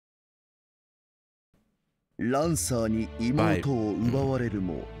ランサーに妹を奪われる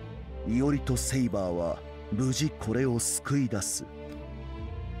も、イオリとセイバーは無事これを救い出す。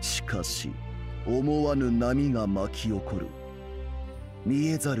しかし思わぬ波が巻き起こる。見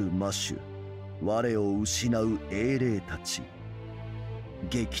えざる魔種、我を失う英霊たち。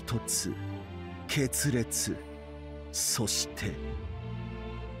激突、決裂、そして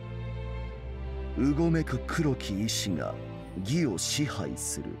うごめく黒き意志が義を支配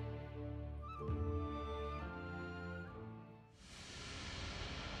する。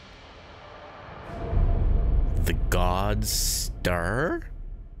The gods stir?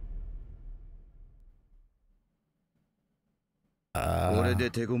 これで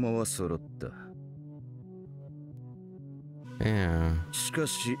手駒は揃った。しか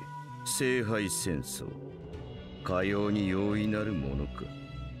し聖杯戦争、かように容易なるものか。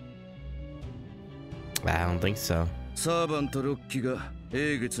I don't think so. サーバント6機が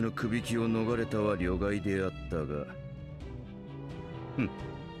英月の首引きを逃れたは慮外であったが、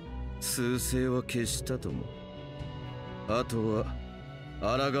趨勢は消したとも。あとは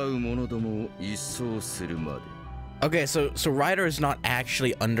抗う者どもを一掃するまで。Okay, so Ryder is not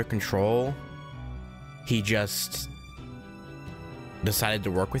actually under control. He just decided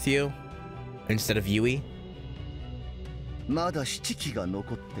to work with you instead of Yui. まだ7機が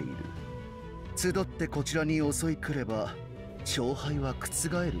残っている。集ってこちらに襲い来れば勝敗は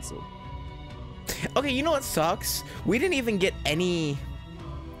覆るぞ。Okay, you know what sucks? We didn't even get any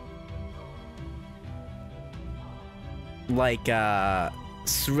like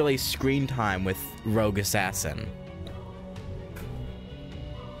really screen time with Rogue Assassin.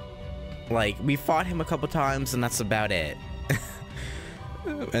 Like, we fought him a couple times and that's about it.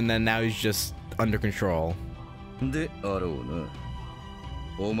 And then now he's just under control. であろうな。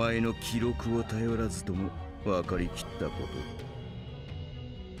お前の記録を頼らずとも分かりきったこ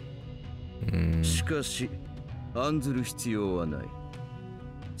と。しかし案ずる必要はない。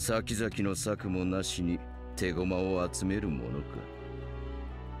先々の策もなしに手駒を集めるものか。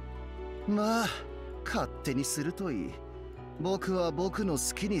まあ勝手にするといい。僕は僕の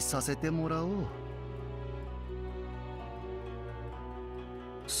好きにさせてもらおう。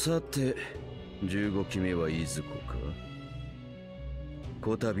さて15期目はいずこか。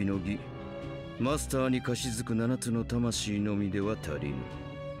こたびの儀、マスターに貸し付く7つの魂のみでは足りぬ。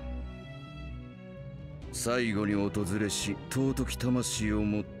最後に訪れし尊き魂を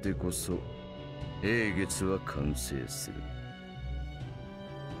もってこそ英月は完成する。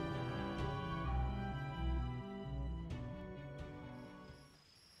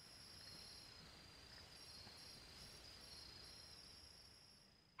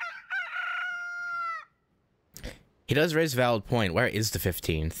He does raise a valid point. Where is the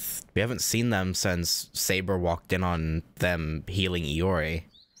 15th? We haven't seen them since Saber walked in on them healing Iori.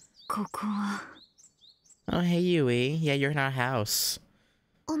 Oh, hey, Yui. Yeah, you're in our house.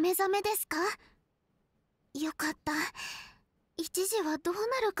 I mean,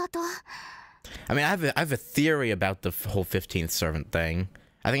 I have a theory about the whole 15th servant thing.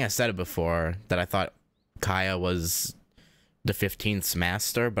 I think I said it before, that I thought Kaya was the 15th's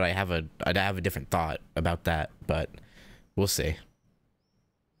master, but I have a different thought about that, but we'll see.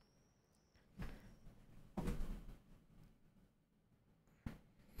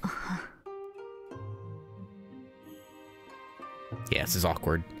 Yeah, this is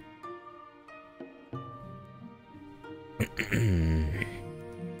awkward.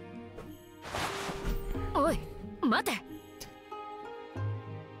 おい、待て。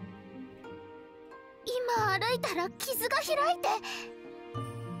今歩いたら傷が開いて。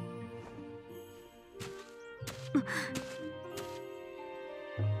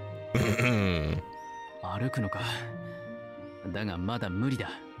歩くのか。だがまだ無理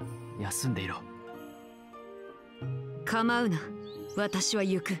だ。休んでいろ。構うな。私は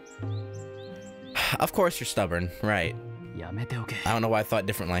行く。Of course you're stubborn, right? やめておけ。I don't know why I thought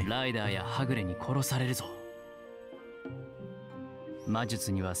differently. ライダーやはぐれに殺されるぞ。魔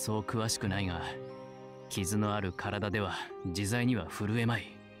術にはそう詳しくないが、傷のある体では自在には震えま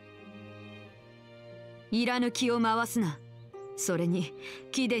い。いらぬ気を回すな。それに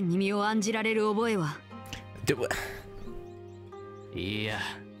貴殿に身を案じられる覚えは。いや、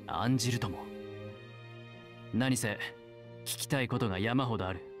案じるとも。何せ聞きたいことが山ほど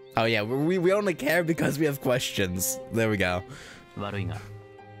ある。Oh yeah, we only care because we have questions. There we go. 悪いが、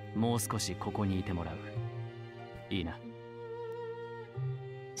もう少しここにいてもらう。いいな。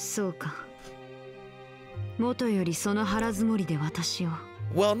そうか。元よりその腹積もりで私を。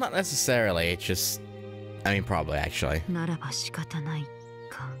Well, not necessarily. It's just, I mean, probably actually. ならば仕方ない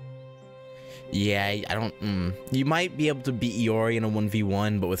か。Yeah, I don't. You might be able to beat Iori in a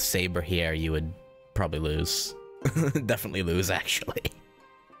 1v1, but with Saber here, you would probably lose. Definitely lose, actually.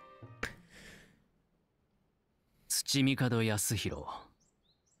 土御門康弘。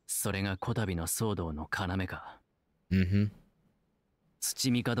それがこたびの騒動の要か。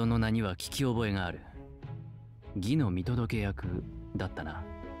土御門の名には聞き覚えがある。義の見届け役だったな。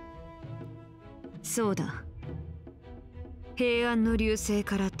そうだ。平安の隆盛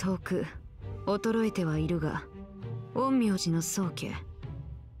から遠く衰えてはいるが、陰陽師の宗家、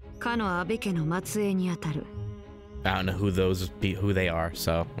かの安倍家の末裔にあたる。I don't know who they are,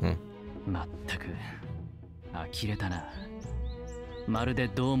 so. まったく呆れたな。まるで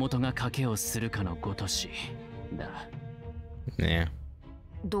胴元が賭けをするかのごとしだ。Yeah.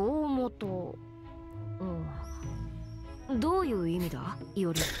 胴元。どういう意味だ、イ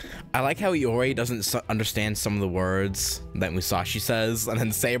オリ。I like how Iori doesn't understand some of the words that Musashi says, and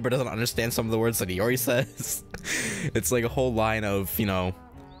then Saber doesn't understand some of the words that Iori says. It's like a whole line of, you know,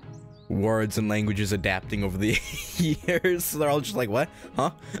 words and languages adapting over the years. They're all just like, what?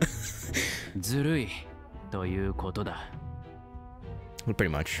 Huh? ずるいということだ。Pretty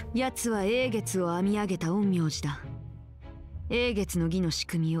much. 奴は英月を編み上げた陰陽師だ。英月の義の仕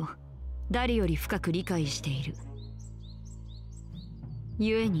組みを誰より深く理解している。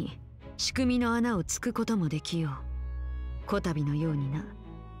故に仕組みの穴を突くこともできよう。こたびのようにな。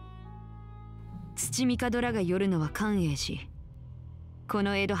土御門らが寄るのは寛永寺。こ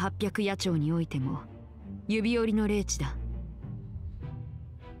の江戸800野町においても指折りの霊地だ。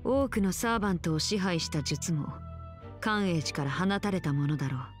多くのサーバントを支配した術も寛永寺から放たれたものだ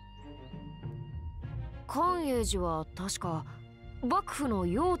ろう。寛永寺は確か幕府の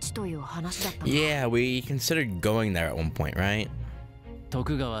用地という話だったな。Yeah, we considered going there at one point, right?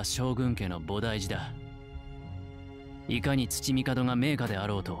 徳川将軍家の菩提寺だ。いかに土御門が名家であ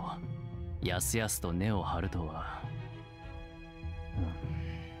ろうと、やすやすと根を張るとは。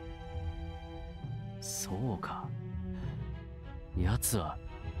そうか。奴は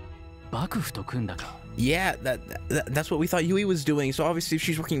幕府と組んだか。Yeah, that's what we thought Yui was doing. So obviously, if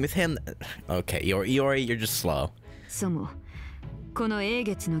she's working with him, okay, Iori, you're just slow. そもこの英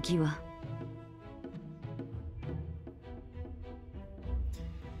月の義は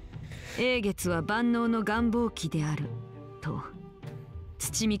英月は万能の願望機であると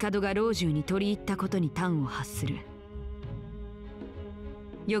土御門が老中に取り入ったことに端を発する。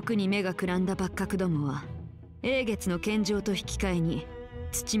欲に目がくらんだ幕閣どもは英月の献上と引き換えに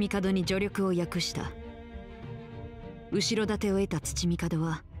土御門に助力を訳した。後ろ盾を得た土御門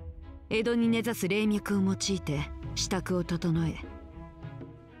は江戸に根ざす霊脈を用いて支度を整え、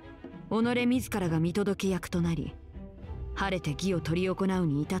己自らが見届け役となり晴れて義を執り行う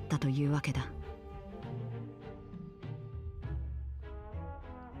に至ったというわけだ。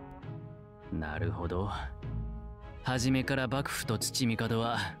なるほど。初めから幕府と土御門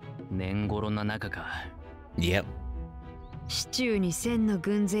は年頃な仲か。Yep. 市中に1000の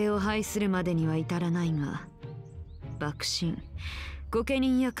軍勢を配するまでには至らないが、幕臣、御家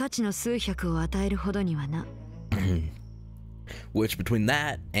人や価値の数百を与えるほどにはな。Which between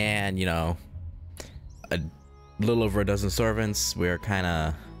that and, you know, a little over a dozen servants, we're kind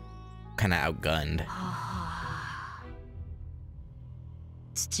of outgunned.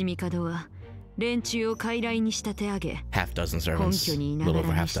 土御門は連中を傀儡に仕立て上げ、 Half dozen 本 servants. 拠にい A な little が over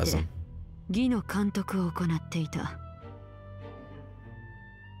ら half にして dozen. 義の監督を行っていた。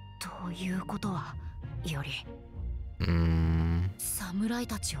ということは、イオリ。侍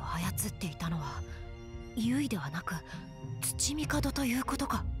たちを操っていたのはユイではなく土御門ということ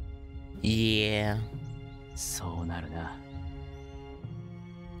か。Yeah. そうなるな。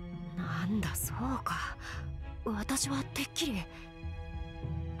なんだそうか。私はてっきり。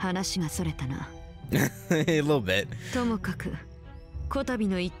話がそれたな。A little bit. ともかくこたび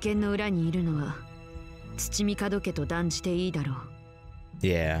の一件の裏にいるのは土御門家と断じていいだろう。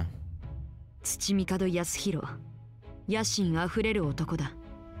 Yeah. 土御門康弘、野心あふれる男だ。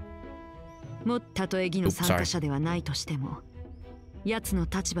もったとえ義の参加者ではないとしても、奴の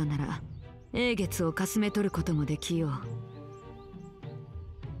立場なら英月をかすめ取ることもできよ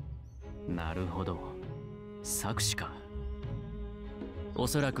う。なるほど。作詞か。お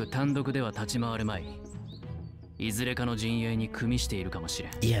そらく単独では立ち回るまい。いずれかの陣営に組みしているかもしれ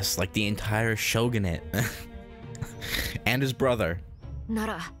ん。Yes, like the entire shogunate. And his brother. な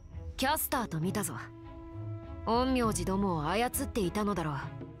らキャスターと見たぞ。陰陽師どもを操っていたのだろう。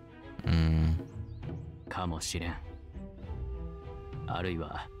かもしれん。あるい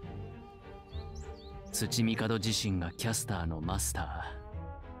は土御門自身がキャスターのマスタ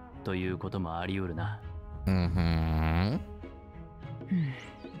ーということもあり得るな。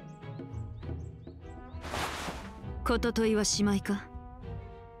ことといはしまいか。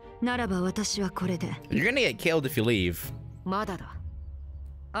ならば私はこれで。 You're gonna get killed if you leave. まだだ。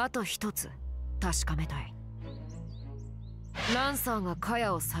あと一つ確かめたい。ランサーがカ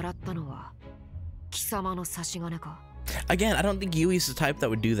ヤをさらったのは貴様の差し金か？ Again, I don't think Yui's the type that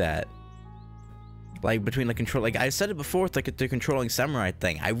would do that. Like between the control, like I said it before, it's like the controlling samurai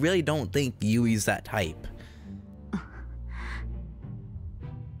thing. I really don't think Yui's that type.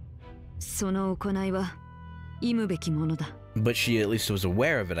 その行いは忌むべきものだ。 But she at least was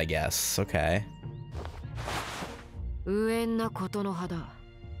aware of it, I guess. Okay. 無縁なことの葉だ。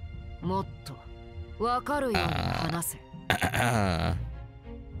もっとわかるように話せ。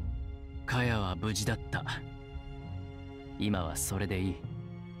カヤは無事だった。今はそれでい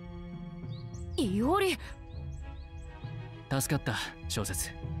い。いおり、助かった小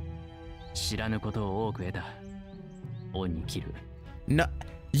説。知らぬことを多く得た。恩に切る。 No,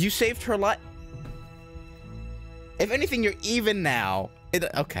 you saved her life. If anything, you're even now.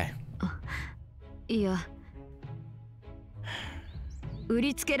 Okay. いや、売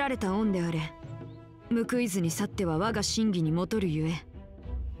りつけられた恩であれ。報いずに去っては我が真偽に戻るゆえ。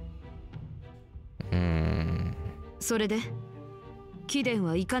それで貴殿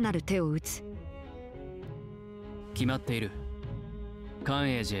はいかなる手を打つ？決まっている。寛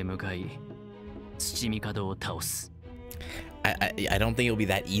永寺へ向かい、土帝を倒す。I don't think it'll be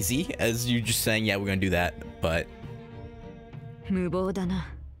that easy as you just saying, yeah, we're gonna do that, but 無謀だな。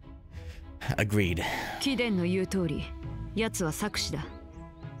 agreed. 貴殿の言う通り、奴は策士だ。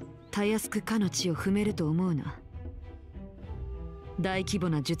たやすくかの地を踏めると思うな。大規模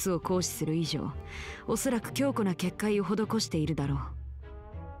な術を行使する以上、おそらく強固な結界を施しているだろ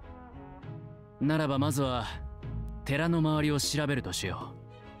う。ならばまずは寺の周りを調べるとしよ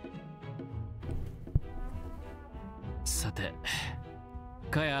う。さて、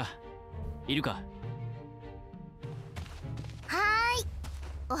カヤ、いるか？はーい。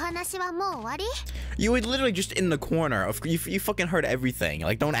お話はもう終わり？ You were literally just in the corner. You fucking heard everything.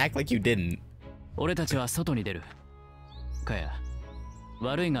 Like, don't act like you didn't. 俺たちは外に出る。カヤ、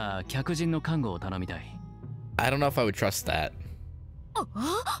悪いが客人の看護を頼みたい。I don't know if I would trust that.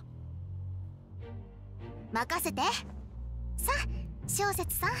 任せて。さあ、小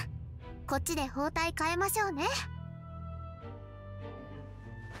説さん、こっちで包帯変えましょうね。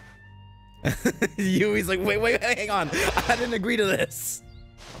Yui's like, wait, hang on. I didn't agree to this.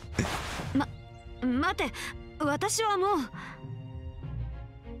 待て、私はもう。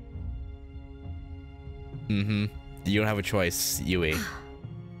You don't have a choice, Yui.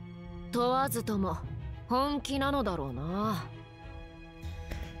 問わずとも本気なのだろうな。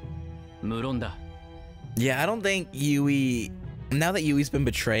無論だ。Yeah, I don't think Yui. Now that Yui's been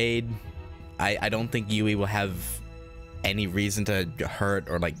betrayed, I don't think Yui will have any reason to hurt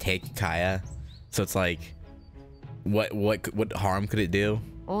or like take Kaya. So it's like, what harm could it do?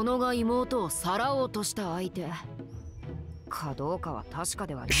 小野が妹をさらおうとした相手かどうかは確か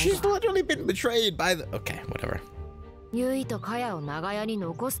ではないが。 She's literally been betrayed by the. Okay, whatever. ユイとカヤを長屋に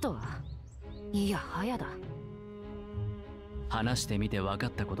残すとはいやはやだ。話してみて分か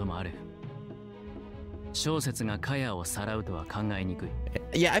ったこともある。小説がカヤをさらうとは考えにくい。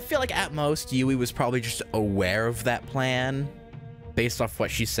 Yeah, I feel like at most Yui was probably just aware of that plan based off what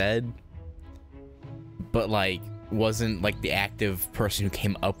she said, but like wasn't like the active person who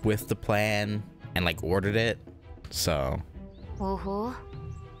came up with the plan and like ordered it. So ほほ。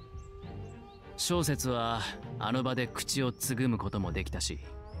小説はあの場で口をつぐむこともできたし、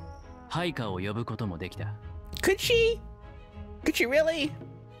配下を呼ぶこともできた。 could she really?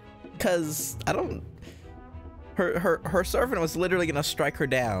 Because I don't. Her servant was literally gonna strike her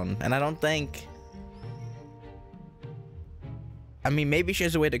down, and I don't think. I mean, maybe she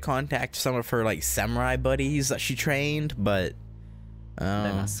has a way to contact some of her like samurai buddies that she trained, but.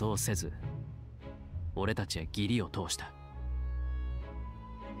 だがそうせず、俺たちは義理を通した。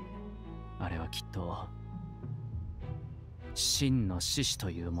あれはきっと真の獅子と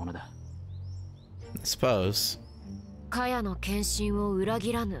いうものだ。I suppose. カヤの献身を裏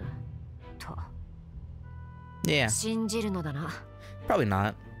切らぬと Yeah, 信じるのだな。 probably not.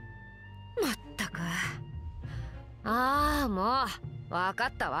 まったく。ああ、もうわか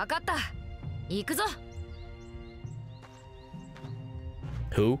ったわかった。行くぞ。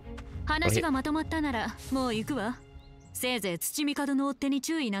 Who? 話がまとまったならもう行くわ。せいぜい土帝の追っ手に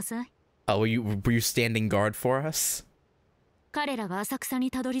注意なさい。 Oh, were you standing guard for us? 彼らが浅草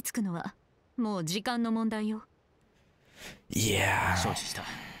にたどり着くのはもう時間の問題よ。 Yeah. 承知した。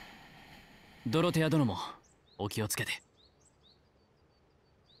ドロテア殿もお気をつけて。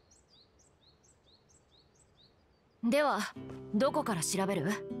ではどこから調べ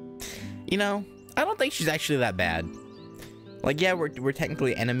る？ You know, I don't think she's actually that bad. Like, yeah, we're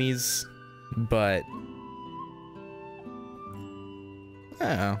technically enemies, but I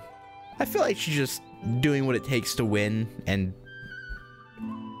don't know. I feel like she's just doing what it takes to win and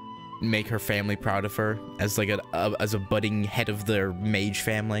make her family proud of her as like as a budding head of their mage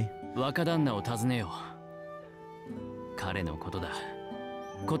family. 若旦那を訪ねよう。彼のことだ。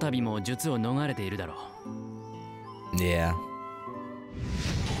こたびも術を逃れているだろう。Yeah.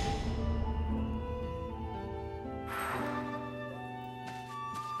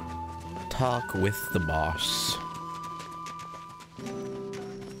 Talk with the boss.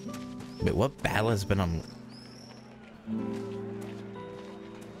 Wait, what battle has been on?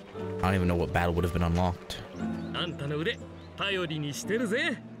 I don't even know what battle would have been unlocked.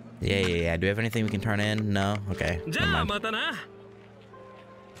 Yeah. Do we have anything we can turn in? No? Okay.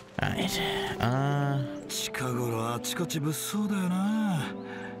 Alright. 近頃あちこち物騒だよな。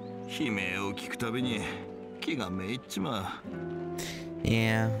悲鳴を聞くたびに気がめいっちまう。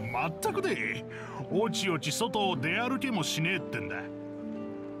Yeah. まったくで、おちおち外を出歩けもしねえってんだ。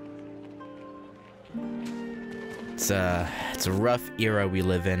It's a rough era we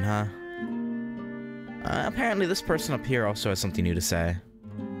live in, huh? Apparently this person up here also has something new to say.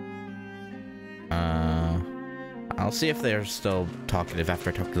 I'll see if they're still talkative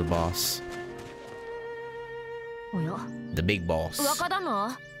after I talk to the boss. The big boss.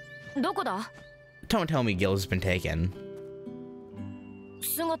 Don't tell me Gil has been taken.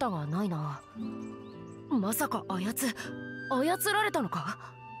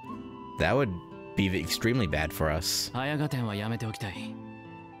 That would be extremely bad for us. 早合点はやめておきたい。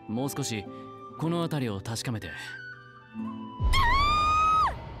もう少しこの辺りを確かめて。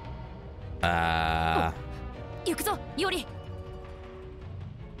行くぞ、ヨリ。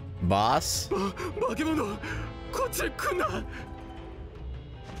Boss? 化け物、こっちへ来んな。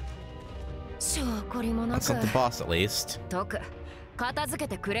証拠りもなく。That's not the boss, at least. トク、片付け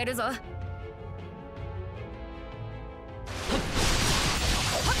てくれるぞ。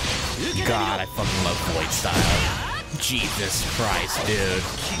God, I fucking love Void style. Jesus Christ, dude.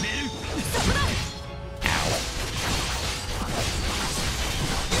 Ow.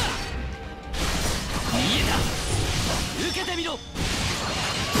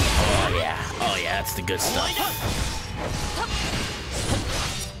 Oh yeah, that's the good stuff.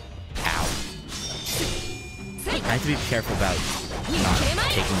 Ow. I have to be careful about not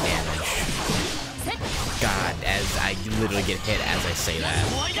taking damage. God, as I literally get hit as I say that.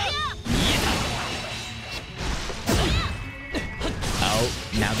 Oh,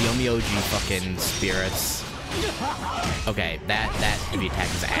 now the only OG fucking spirits. Okay, that heavy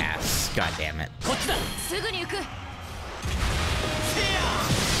attack is ass. God damn it.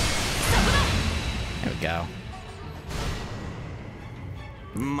 There we go.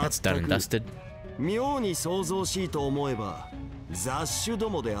 That's done and dusted.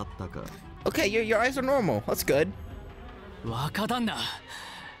 Okay, your eyes are normal. That's good. 若旦那、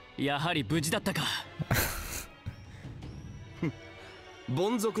やはり無事だったか。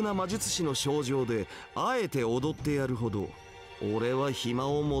凡俗な魔術師の症状であえて踊ってやるほど俺は暇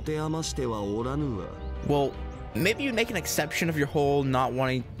を持て余してはおらぬわ。 Well, maybe you make an exception of your whole not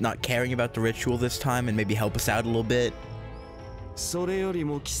caring about the ritual this time and maybe help us out a little bit. それより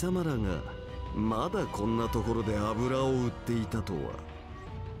も貴様らがまだこんなところで油を売っていたと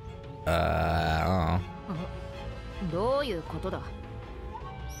は。どういうことだ。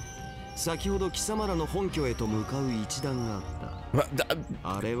先ほど貴様らの本拠へと向かう一団があった。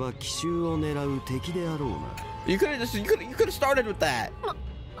あれは奇襲を狙う敵であろうな。You could have started with that.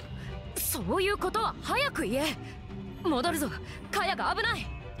 そういうことは早く言え。戻るぞ。カヤが危ない。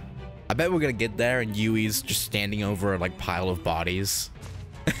I bet we're gonna get there and Yui's just standing over a like pile of bodies.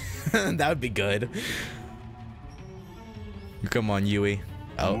 That would be good. Come on, Yui.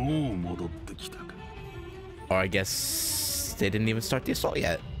 Oh. Or I guess they didn't even start the assault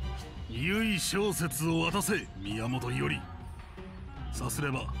yet. 唯小説を渡せ、宮本より。さすれ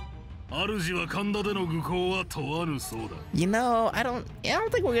ば、主は神田での愚行は問わぬそうだ。You know, I don't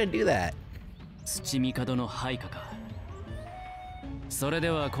think we're gonna do that. 土帝の配下か。それで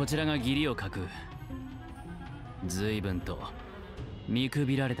はこちらが義理を書く。随分と見く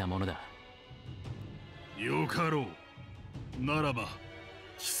びられたものだ。よかろう。ならば、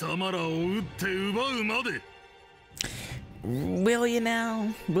貴様らを撃って奪うまで。Will you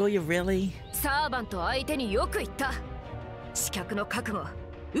now? Will you really? サーバント相手によく言った。刺客の覚悟、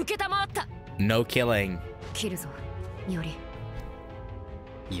受けたまわった。No killing. 切るぞ、より。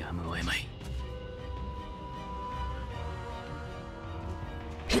やむを得まい。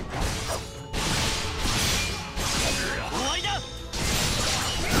終わりだ。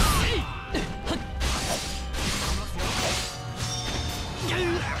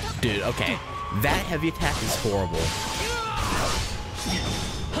Dude, okay. That heavy attack is horrible.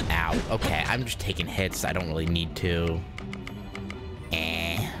 Ow. Okay, I'm just taking hits. I don't really need to.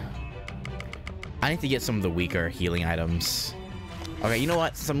 I need to get some of the weaker healing items. Okay, you know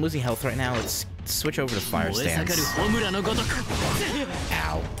what? Since I'm losing health right now, let's switch over to fire stance.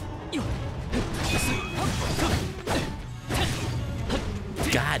 Ow.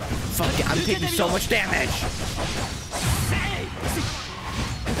 God, fuck it. I'm taking so much damage.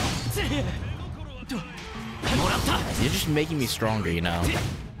 You're just making me stronger, you know.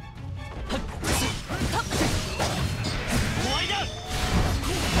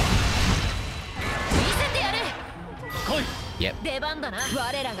 Yep.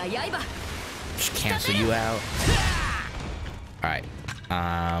 Just cancel you out. Alright.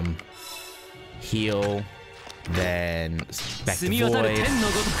 Heal. Then back to void.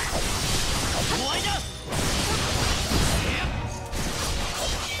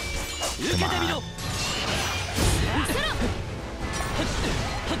 Come on.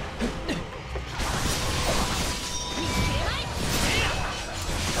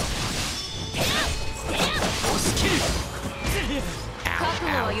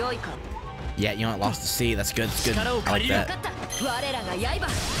 Ow. Yeah, you know what? Lost the C. That's good. That's good. I like that.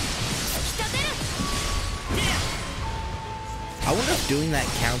 I wonder if doing that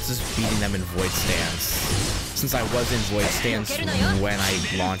counts as beating them in Void Stance, since I was in Void Stance when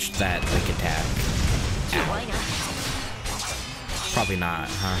I launched that Link attack. Ow. Probably not,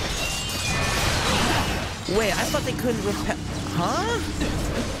 huh? Wait, I thought they couldn't repel. Huh?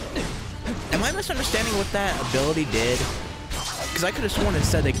 Am I misunderstanding what that ability did? Because I could have sworn it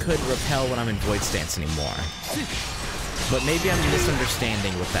said they couldn't repel when I'm in Void Stance anymore. But maybe I'm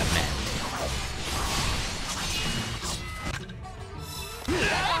misunderstanding what that meant.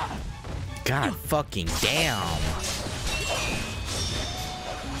 God fucking damn.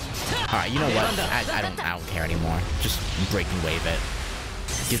 Alright, you know what? I don't care anymore. Just breaking wave it.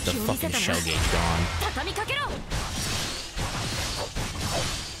 Get the fucking shell gauge gone.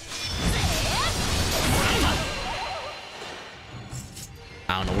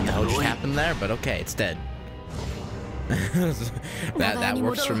 I don't know what the hell just happened there, but okay, it's dead. that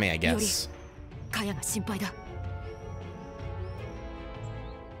works for me, I guess.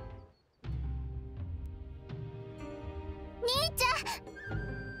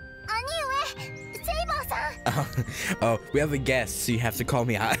 Oh, we have a guest, so you have to call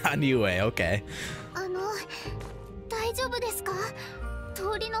me Aniue, okay. 大丈夫ですか？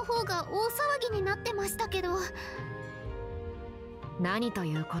通りの方が大騒ぎになってましたけど。何と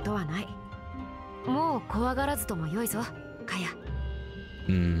いうことはない。もう怖がらずとも良いぞ、カヤ。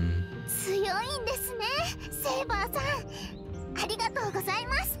強いんですね、セイバーさん。ありがとうござい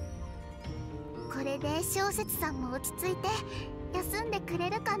ます。これで小説さんも落ち着いて休んでくれ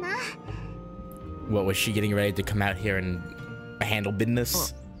るかな。What, was she getting ready to come out here and handle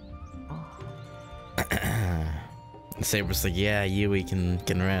business? Saber's like, yeah, Yui can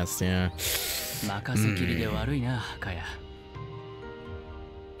rest, yeah. 任せきりで悪いな、カヤ。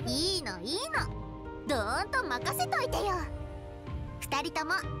いいのいいの。どーんと任せといてよ。二人と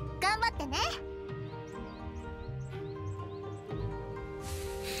も頑張ってね。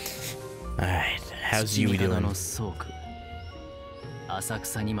Alright, how's Yui doing? 浅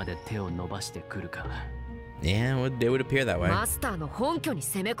草にまで手を伸ばしてくるか。Yeah, it would appear that way. マスターの本拠に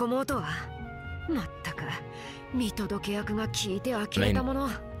攻め込もうとは。まったく見届け役が聞いて呆れたもの。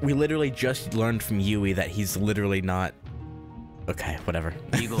We literally just learned from Yui that he's literally not. Okay, whatever.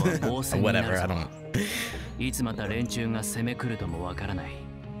 Whatever, I don't. いつまた連中が攻め来るともわからない。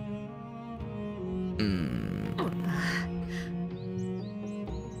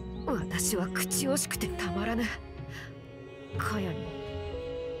私は口惜しくてたまらぬ。カヤに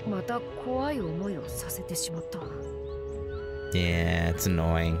また怖い思いをさせてしまった。Yeah, it's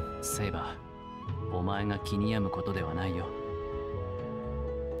annoying. セイバー、お前が気に病むことではないよ。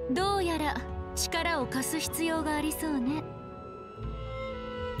どうやら力を貸す必要がありそうね。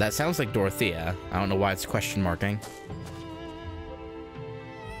That sounds like Dorothea. I don't know why it's question marking.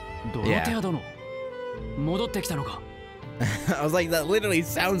 ドロテア殿、戻ってきたのか。I was like, that literally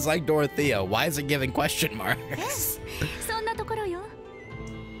sounds like Dorothea. Why is it giving question marks? そんなところよ。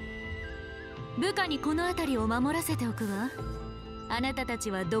部下にこの辺りを守らせておくわ。あなたたち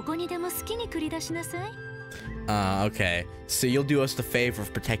はどこにでも好きに繰り出しなさい。Okay. So you'll do us the favor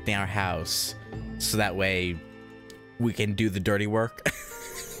of protecting our house, so that way we can do the dirty work.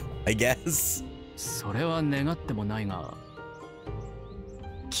 I guess. それは願ってもないが。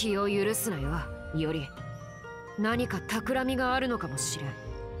気を許すなよ、より。何か企みがあるのかもしれん。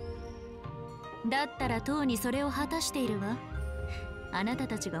だったらとうにそれを果たしているわ。あなた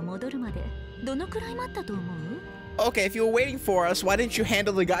たちが戻るまでどのくらい待ったと思う？ Okay, if you were waiting for us, why didn't you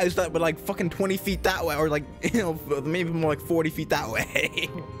handle the guys that were like fucking 20 feet that way, or like, you know, maybe more like 40 feet that way?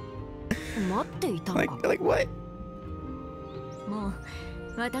 待っていたのか。like what? もう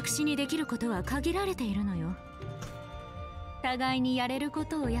私にできることは限られているのよ。互いにやれるこ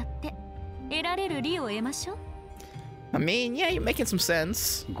とをやって得られる利を得ましょう。I mean, yeah, you're making some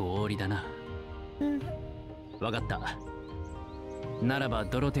sense. 合理だな。わかった。ならば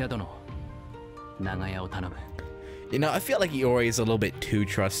ドロテア殿、長屋を頼む。You know, I feel like Iori is a little bit too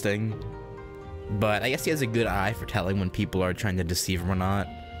trusting, but I guess he has a good eye for telling when people are trying to deceive him or not.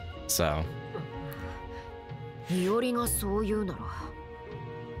 So. いおりがそう言うなら、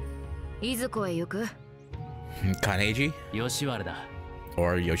いずこへ行く？ Kaneji? 吉原だ。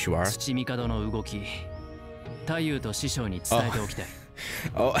 Or Yoshiwara? 土帝の動き、太夫と師匠に伝えておきたい。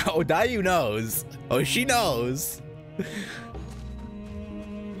Oh, Dayu knows. Oh, she knows.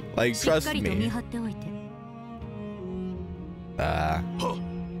 Like, しっ trust かりと見 me. 張っておいて。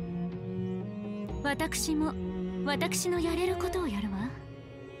私も私のやれることをやるわ。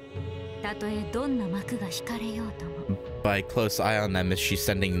たとえどんな幕が引かれようとも。By close eye on them, is she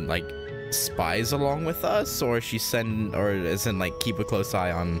sending like spies along with us, or is she or is it like keep a close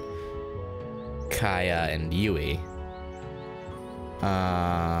eye on Kaya and Yui?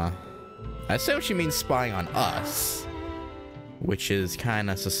 I assume she means spying on us, which is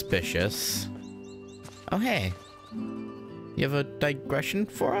kind of suspicious. Oh hey, you have a digression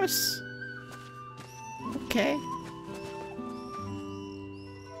for us? Okay.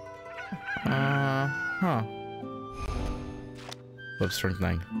 Huh. Web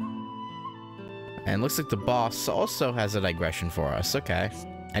strengthening. And looks like the boss also has a digression for us. Okay.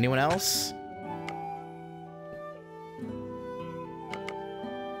 Anyone else?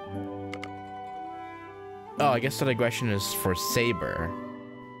 Oh, I guess the digression is for Saber.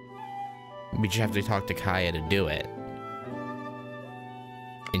 We just have to talk to Kaya to do it.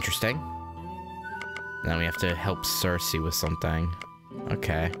 Interesting. Then we have to help Cersei with something.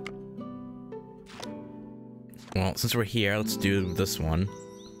 Okay. Well, since we're here, let's do this one.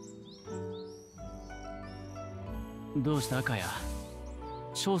 どうしたかや？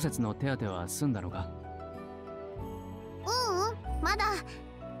小説の手当ては済んだのか？まだ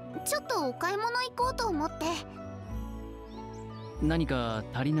ちょっとお買い物行こうと思って。何か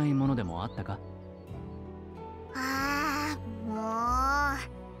足りないものでもあったか？も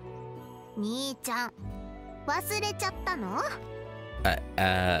う兄ちゃん忘れちゃったの？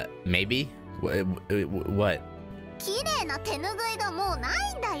 Maybe? What? 綺麗な手ぬぐいがもうな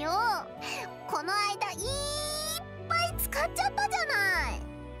いんだよ。この間いっぱい使っちゃったじゃない。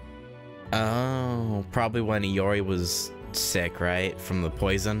Oh, probably when Iori was sick, right? From the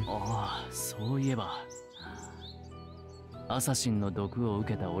poison? ああ、そういえば。アサシンの毒を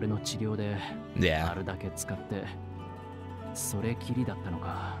受けた俺の治療で、あるだけ使って、それきりだったの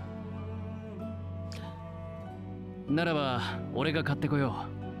か。ならば、俺が買ってこよ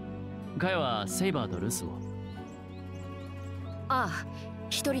う。カヤはセイバーと留守を。ああ、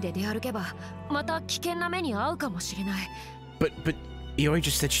一人で出歩けばまた危険な目に遭うかもしれない。But Iori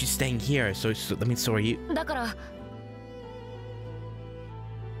just said she's staying here, so that means so are you. だから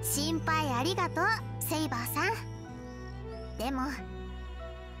心配ありがとう、セイバーさん。でも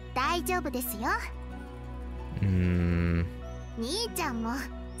大丈夫ですよ。兄ちゃんも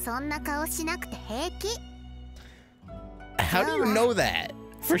そんな顔しなくて平気。How do you know that?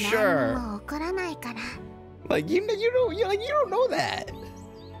 For sure. 何も起こらないから。Like you don't know that.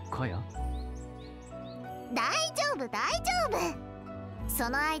 かや？大丈夫大丈夫。そ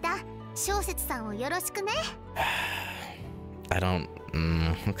の間、小説さんをよろしくね。I don't.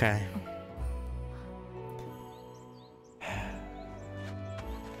 Okay.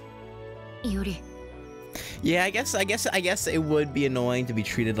 Iori. Yeah, I guess it would be annoying to be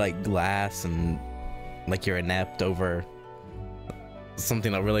treated like glass and like you're inept over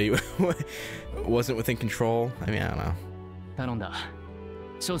something that really wasn't within control. I mean, I don't know. 頼んだ。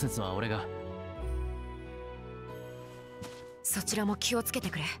小説は俺が。そちらも気をつけて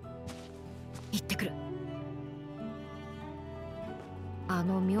くれ。行ってくる。あ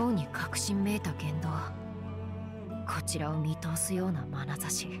の妙に確信めいた言動、こちらを見通すような眼差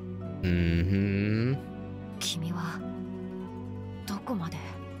し。君はどこまで？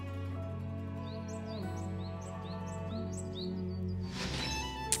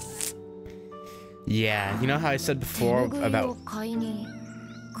 Yeah, you know how I said before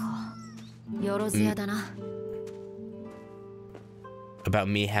about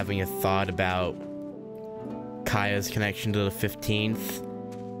me having a thought about Kaya's connection to the 15th?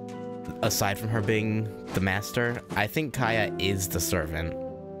 aside from her being the master, I think Kaya is the servant.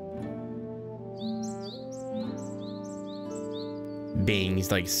 Being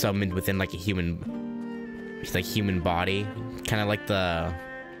like summoned within like a human body, kind of like the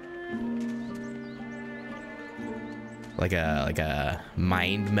like a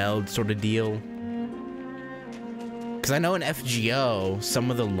mind meld sort of deal. Because I know in FGO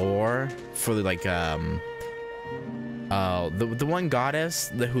some of the lore for like the one goddess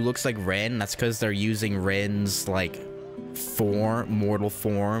who looks like Rin, that's because they're using Rin's like mortal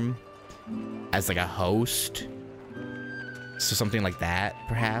form as like a host. So something like that,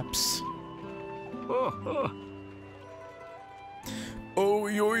 perhaps. Oh,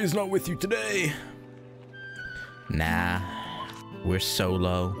 Yori's not with you today. Nah, we're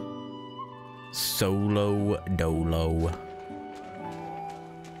solo. Solo dolo.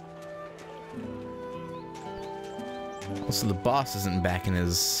 Also, the boss isn't back in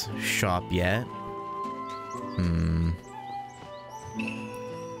his shop yet.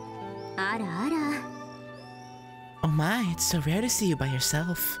 Oh my, it's so rare to see you by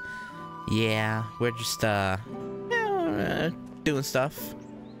yourself. Yeah, we're just, doing stuff.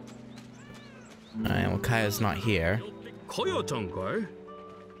 Alright, well, Kaya's not here. Kaya-chan kai?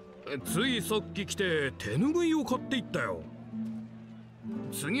 ついさっき来て手ぬぐいを買っていったよ。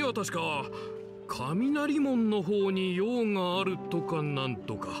次は確か雷門の方に用があるとかなん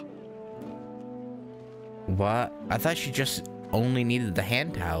とか。What? I thought she just only needed the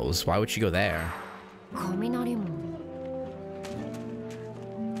hand towels. Why would she go there? 雷門。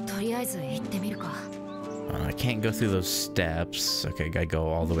とりあえず行ってみるか。I can't go through those steps. Okay, gotta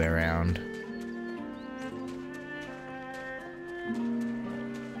go all the way around.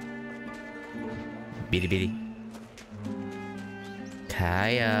 Bitty bitty.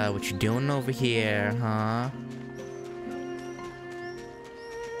 Kaya, what you doing over here, huh?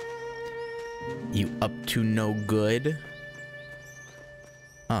 You up to no good?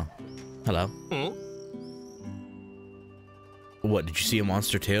 Oh, hello. Huh? What, did you see a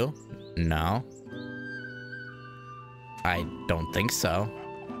monster too? No. I don't think so.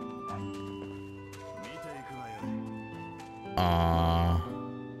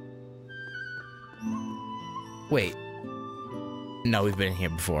 Wait. No, we've been here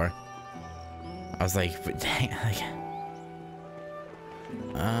before. I was like, but dang, like,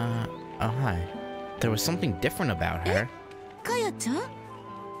 oh hi. There was something different about her. Kaya-chan?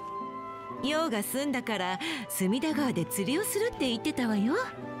 用が済んだから隅田川で釣りをするって言ってたわよ。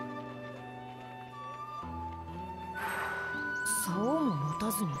竿も持た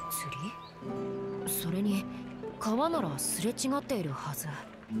ずに釣り？それに川ならすれ違っているはず。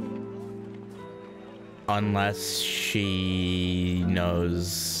Unless she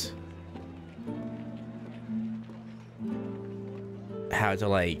knows how to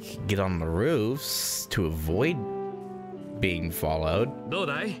like get on the roofs to avoid being followed. どう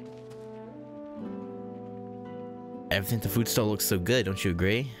だい? Everything at the food stall looks so good, don't you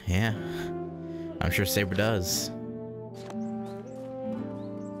agree? Yeah, I'm sure Saber does.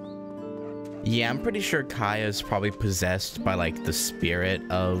 Yeah, I'm pretty sure Kaya's probably possessed by like the spirit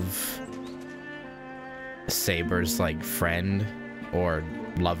of Saber's like friend or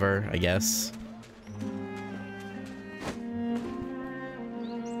lover, I guess.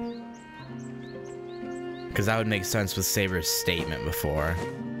 Because that would make sense with Saber's statement before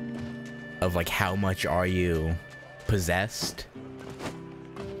of like how much are you possessed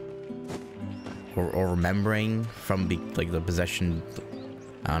or remembering from like the possession.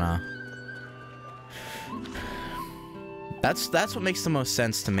 I don't know. That's what makes the most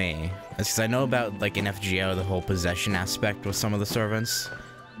sense to me. It's because I know about like in FGO the whole possession aspect with some of the servants,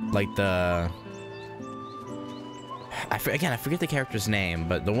 like the I forget the character's name,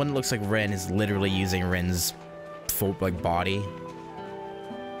 but the one that looks like Rin is literally using Rin's full like body.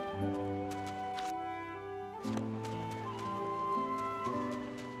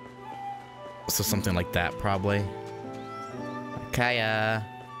 So something like that probably. Kaya.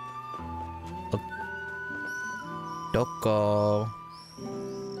 Doko.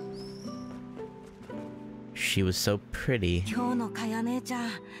 She was so pretty. 今日のかや姉ちゃ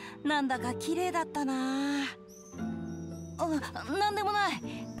ん、なんだか綺麗だったな。なんでもない。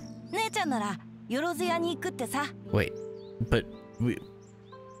姉ちゃんならよろず屋に行くってさ。Wait, but we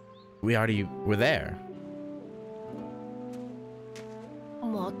already were there.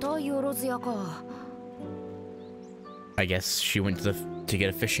 またよろず屋か。I guess she went to get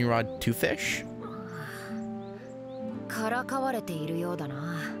a fishing rod to fish. からかわれているようだ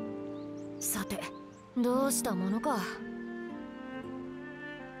な。さて、どうしたものか。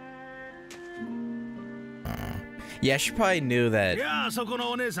Yeah, she probably knew い that. やあそこ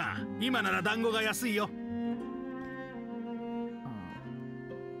のお姉さん、今なら団子が安いよ。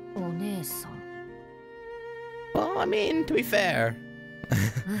お姉さん。 Well, I mean, to be fair.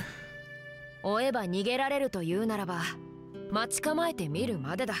 追えば逃げられるというならば待ち構えてみる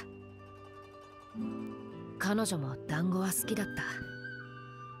までだ。彼女も団子は好きだっ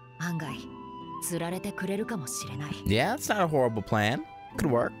た。案外釣られてくれるかもしれない。 Yeah, it's not a horrible plan. Could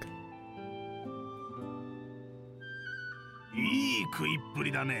work. いい食いっぷ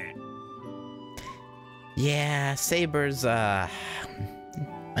りだね。 Yeah, Saber's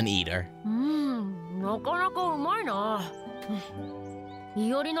an eater. なかなかうまいな。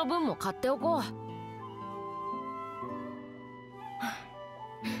いおりの分も買っておこう。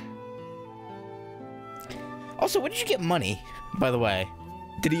Also, where did you get money, by the way?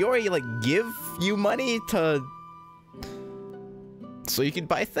 Did Iori, like, give you money to... so you can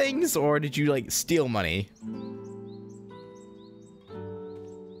buy things, or did you, like, steal money?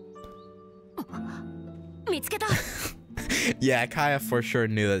 見つけた。Yeah, Kaya for sure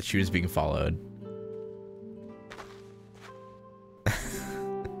knew that she was being followed.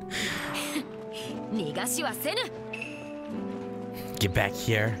 逃がしはせぬ。 Get back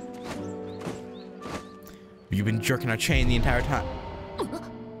here. You've been jerking our chain the entire time.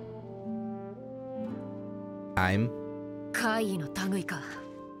 I'm... 怪異の類か。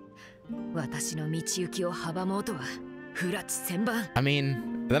私の道行きを阻もうとは不埒千番。 I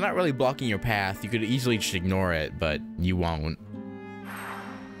mean, they're not really blocking your path. You could easily just ignore it, but you won't.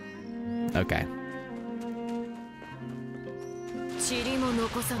 Okay. 塵も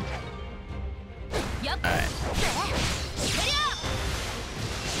残さん。やっ。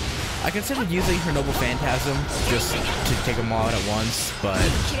 I considered using her Noble Phantasm just to take them all out at once, but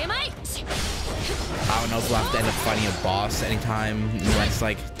I don't know if we'll have to end up fighting a boss anytime in the next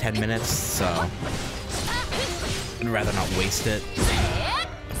like 10 minutes, so I'd rather not waste it.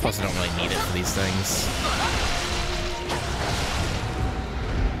 Plus, I don't really need it for these things.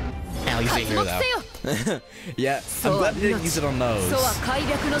 I'll use it here though. Yeah, I'm glad I didn't use it on those.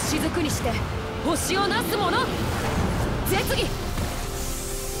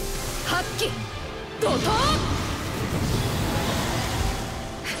 発揮怒涛。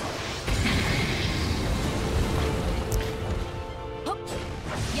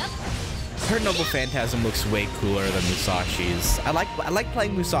 Her Noble Phantasm looks way cooler than Musashi's. I like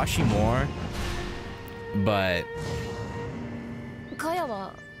playing Musashi more, but カヤ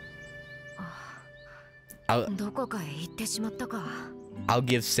は I'll どこかへ行ってしまったか。 I'll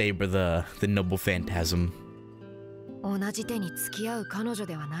give Saber the Noble Phantasm. 同じ手に付き合う彼女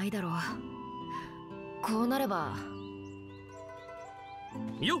ではないだろう。こうなれば。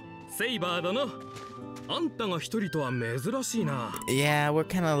よ、セイバー殿。あんたが一人とは珍しいな。Yeah, we're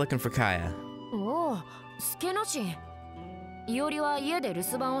kind of looking for Kaya. おお、スケノシン。イオリは家で留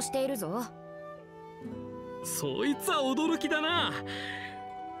守番をしているぞ。そいつは驚きだな。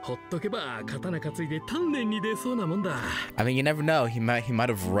ほっとけば刀担いで丹念に出そうなもんだ。I mean, you never know. He might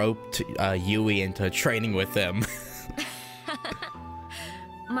have roped Yui into training with him.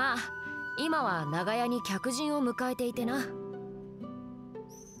 まあ、今は長屋に客人を迎えていてな。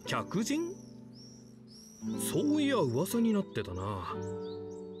客人？そういや噂になってたな。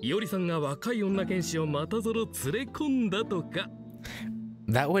いおりさんが若い女剣士をまたぞろ連れ込んだとか。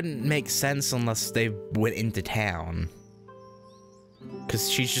That wouldn't make sense unless they went into town. Because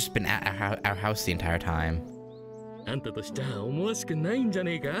she's just been at our house the entire time. あんたとしちゃ思わしくないんじゃ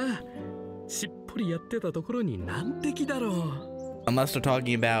ねえか。しっぽりやってたところに難敵だろう。Unless they're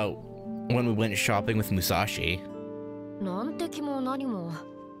talking about when we went shopping with Musashi. 難敵も何も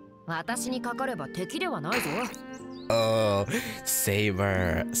私にかかれば敵ではないぞ。Oh,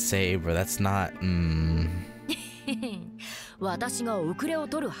 Saber, that's not. 私が遅れを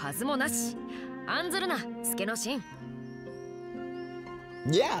取るはずもなし。案ずるな、スケノシン。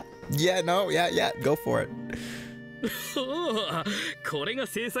Yeah, go for it. これが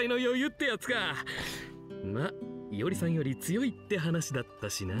制裁の余裕ってやつか。ま、いおりさんより強いって話だった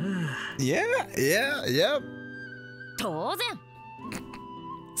しな。Yeah. 当然。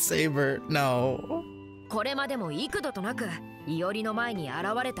Saber, no. これまでも幾度となくいおりの前に現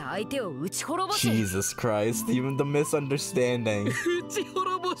れた相手を撃ち滅ぼし。 Jesus Christ, even the misunderstanding. 撃ち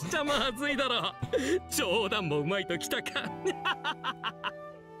滅ぼしちゃまずいだろ。冗談もうまいときたか。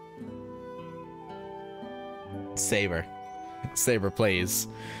Saber, please.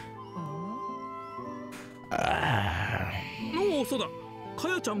 おお、そうだ。か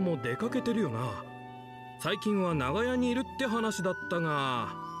やちゃんも出かけてるよな。最近は長屋にいるって話だった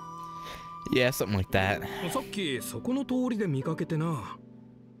が。Yeah, something like that. さっきそこの通りで見かけてな。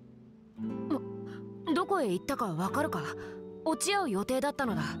どここへ行ったかわかるか？落ち合う予定だった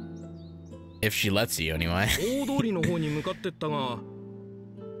のだ。If she lets you, anyway. 大通りの方に向かってったが。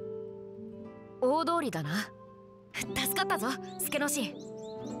大通りだな。助かったぞ、助のし。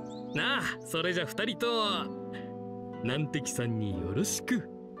なあ、それじゃ二人と難敵さんによろしく。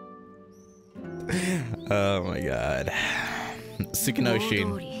Oh my god. Sukinoshi.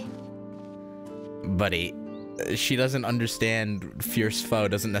 Buddy, she doesn't understand fierce foe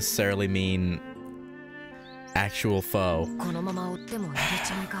doesn't necessarily mean actual foe. このまま追っても入れ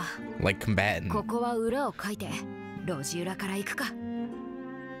ちまいか。Like combatant. ここは裏をかいて路地裏から行くか。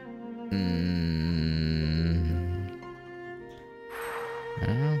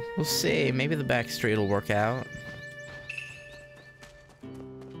We'll see. Maybe the back street will work out.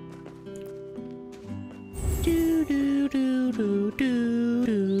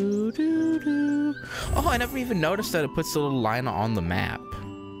 Oh, I never even noticed that it puts a little line on the map.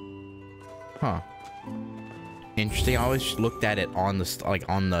 Huh. Interesting. I always looked at it on the like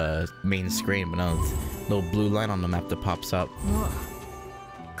on the main screen, but no, little blue line on the map that pops up.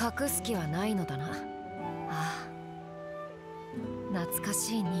 隠す気はないのだな。ああ、懐か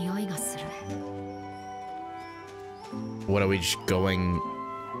しい匂いがする。What, are we just going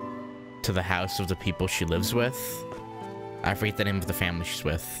to the house of the people she lives with? I forget the name of the family she's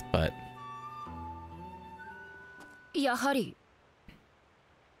with, but やはり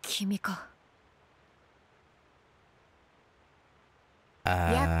君か。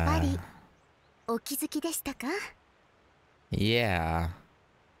やっぱりお気づきでしたか？ Yeah.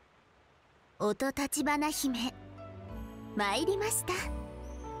 音立花姫参りました。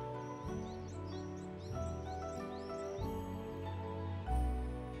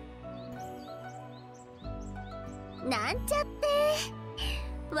なんちゃって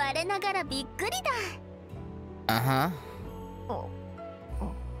我ながらびっくりだ。Uh-huh.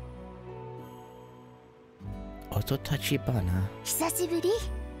 Ototachibana. 久しぶり。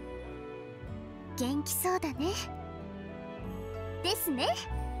元気そうだね。ですね。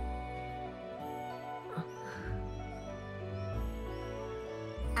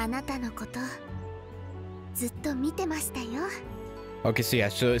あなたのことずっと見てましたよ。 Okay, so yeah,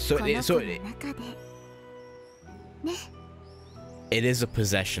 so この子の中でね。 it is a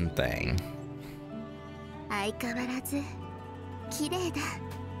possession thing. 相変わらず綺麗だ。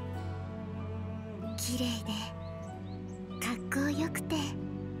綺麗でかっこよくて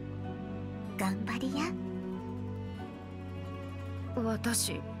頑張りや。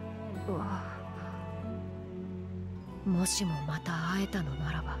私はもしもまた会えたの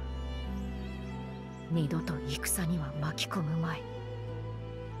ならば二度と戦には巻き込むまい、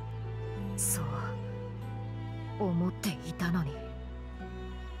そう思っていたのに、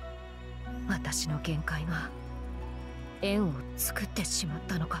私の限界が縁を作ってしまっ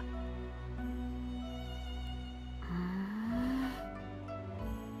たのか。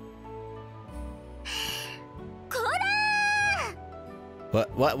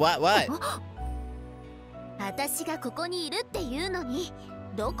What? 私がここにいるっていうのに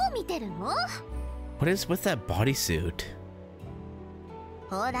どこ見てるの？ What is with that bodysuit?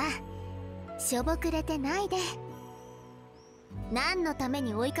 ほら、しょぼくれてないで。何のため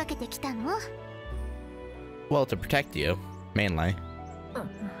に追いかけてきたの？ Well, to protect you, mainly.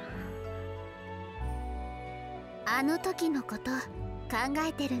 あの時のこと考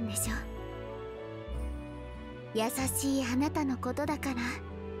えてるんでしょ。優しいあなたのことだから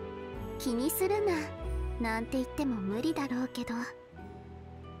気にするななんて言っても無理だろうけど、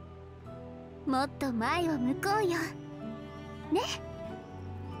もっと前を向こうよね。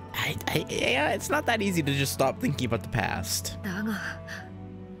Yeah, it's not that easy to just stop thinking about the past. だが、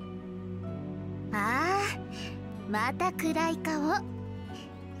ああ、また暗い顔。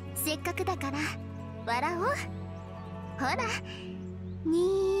せっかくだから笑おう。ほら、に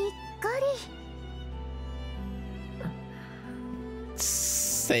ーっこり。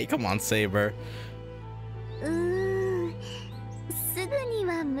Say, come on, Saber. すぐに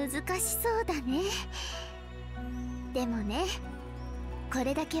は難しそうだね。でもね、こ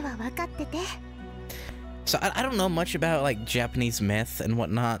れだけは分かってて。 So I don't know much about like Japanese myth and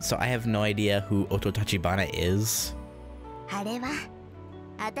whatnot, so I have no idea who Ototachibana is. あれは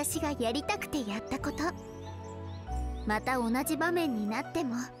私がやりたくてやったこと。また同じ場面になって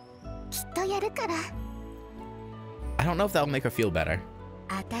もきっとやるから。 I don't know if that'll make her feel better.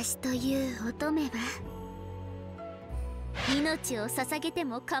 私という乙女は命を捧げて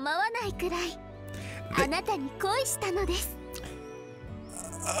も構わないくらいあなたに恋したのです。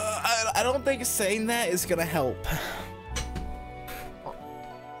I don't think saying that is gonna help.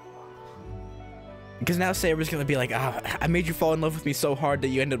 Because now Saber's gonna be like, ah, I made you fall in love with me so hard that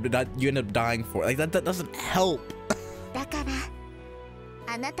you end up dying for it. Like that doesn't help. だから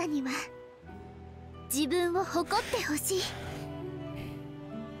あなたには自分を誇ってほしい。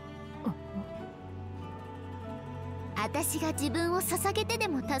私が自分を捧げてで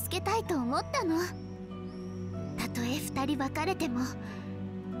も助けたいと思ったの。たとえ二人別れても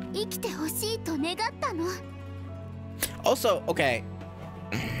生きてほしいと願ったの。Also, okay.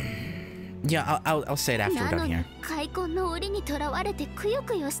 Yeah, I'll say it after we're done here. 開墾の檻にとらわれてくよ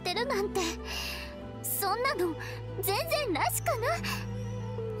くよしてるなんて、そんなの全然らしくな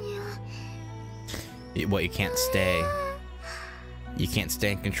い。What, you can't stay? You can't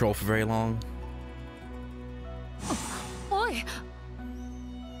stay in control for very long? おい、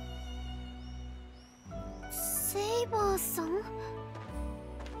セイバーさん、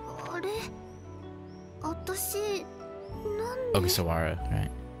あれ、私なんで Ogasawara, right?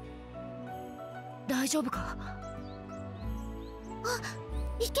 大丈夫か？あ、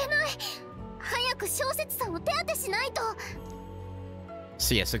いけない。早く小説さんを手当てしないと。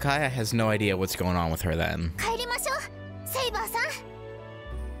 So yeah, Sakaya has no idea what's going on with her then. 帰りましょう、セイバーさん。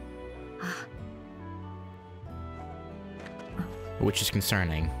Which is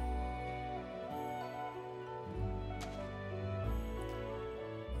concerning.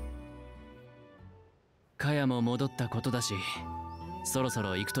 カヤも戻ったことだし、そろそ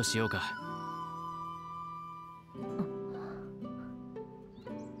ろ行くとしようか。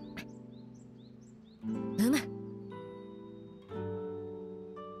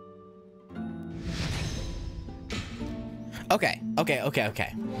Okay.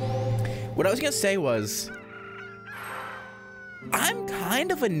 What I was gonna say was, I'm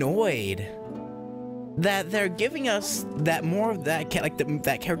kind of annoyed that they're giving us that more of that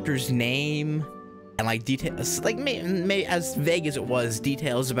that character's name and like details, like maybe as vague as it was,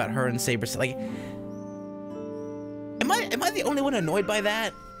 details about her and Saber. Like, am I the only one annoyed by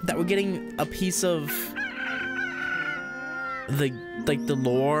that? That we're getting a piece of the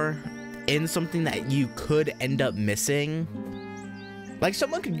lore in something that you could end up missing? Like,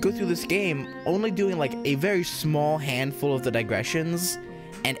 someone could go through this game only doing like a very small handful of the digressions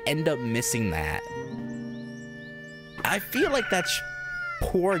and end up missing that. I feel like that's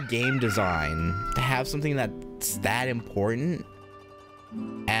poor game design to have something that's that important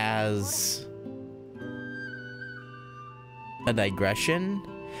as a digression.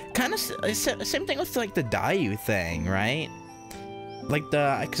 Kind of same thing with like the Dayu thing, right? Like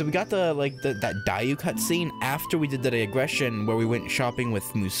because we got that Dayu cutscene after we did the digression where we went shopping with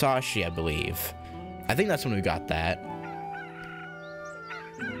Musashi, I believe. I think that's when we got that.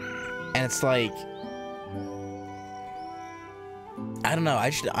 And it's like, I don't know.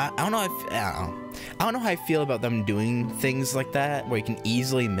 I don't know. I don't know how I feel about them doing things like that, where you can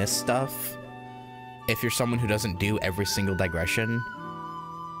easily miss stuff if you're someone who doesn't do every single digression.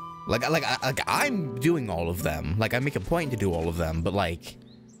 Like I'm doing all of them. Like, I make a point to do all of them, but like,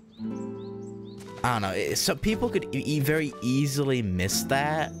 I don't know. So people could very easily miss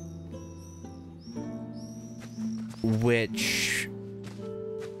that, which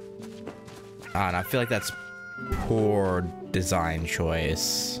I don't know. I feel like that's poor design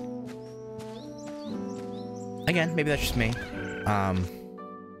choice. Again, maybe that's just me. Oh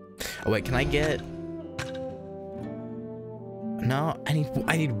wait, can I get? No, I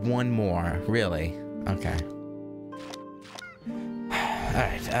need one more. Really? Okay. All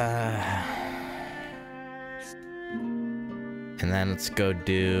right. And then let's go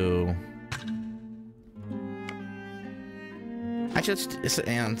do. Actually,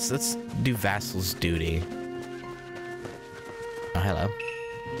 let's do Vassal's duty. Oh, hello.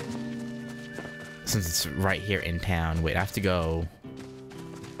 Since it's right here in town. Wait, I have to go.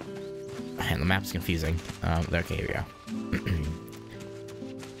 Man, the map's confusing. Okay, here we go.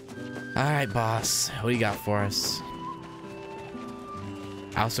 Alright, boss. What do you got for us?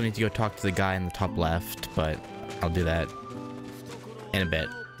 I also need to go talk to the guy in the top left, but I'll do that in a bit.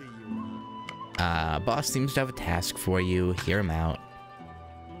 Boss seems to have a task for you. Hear him out.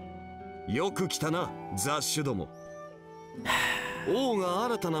 よく来たな、雑種ども。王が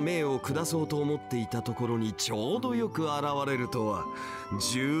新たな命を下そうと思っていたところにちょうどよく現れるとは、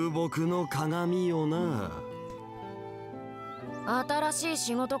重木の鏡よな。新しい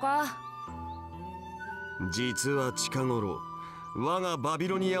仕事か？実は近頃、我がバビ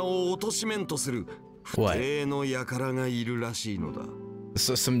ロニアを貶めんとする不定の輩がいるらしいのだ。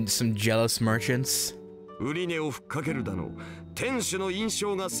So some jealous merchants? 売り値をふっかけるだの、店主の印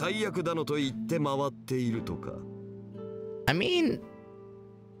象が最悪だのと言って回っているとか。I mean,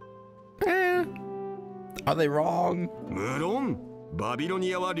 are they wrong? 無論、バビロ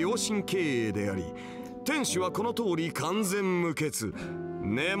ニアは良心経営であり、天使はこの通り完全無欠。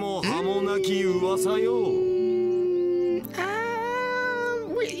根も葉もなき噂よ。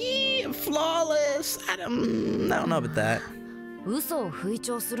Flawless. I don't know about that. 嘘を吹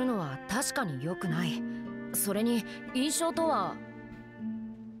聴するのは確かに良くない。それに印象とは。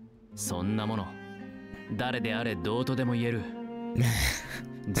そんなもの誰であれどうとでも言える。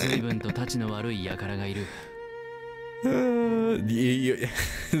随分とたちの悪い輩がいる。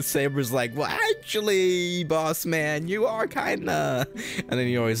Saber's like, well, actually, boss man, you are kinda. And then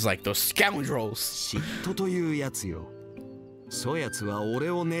he always like, those scoundrels. 嫉妬というやつよ。そやつは俺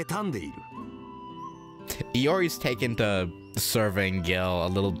を妬んでいる。Iori's taken to serving Gil a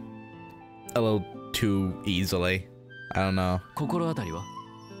little too easily. I don't know. 心当たりは？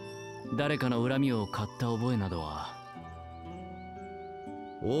誰かの恨みを買った覚えなどは？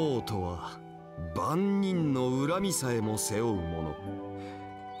王とは万人の恨みさえも背負うもの。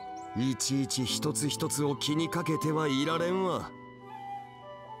いちいち一つ一つを気にかけてはいられんわ。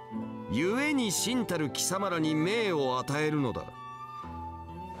故に真たる貴様らに命を与えるのだ。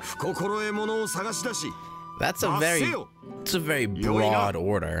不心得者を探し出し、That's a very broad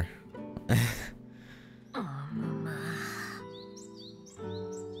order.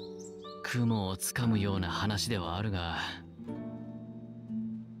 雲をつかむような話ではあるが、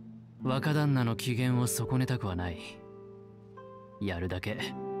若旦那の機嫌を損ねたくはない。やるだけ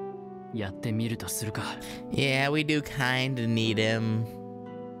やってみるとするか。Yeah, we do kinda need him.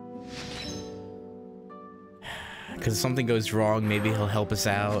 Because if something goes wrong, maybe he'll help us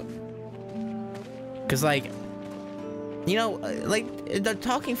out. Because, like, you know, like, they're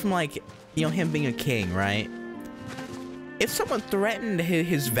talking from, like, you know, him being a king, right? If someone threatened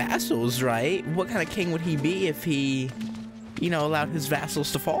his vassals, right? What kind of king would he be if he, you know, allowed his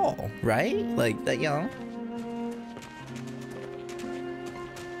vassals to fall, right? Like, that, you know?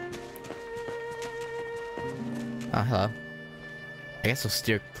 Oh, hello. I guess we'll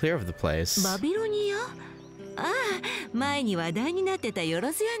steer clear of the place. バビロニア？ああ、前に話題になってたよ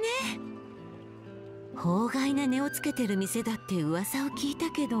ろずやね。法外な値をつけてる店だって噂を聞いた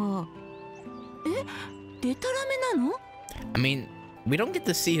けど。え、デタラメなの？ I mean, we don't get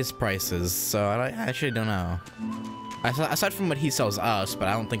to see his prices, so I actually don't know. Aside from what he sells us, but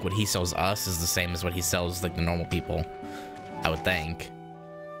I don't think what he sells us is the same as what he sells, like, the normal people. I would think.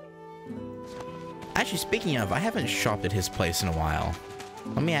 Actually, speaking of, I haven't shopped at his place in a while.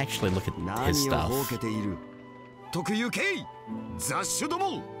 Let me actually look at his stuff.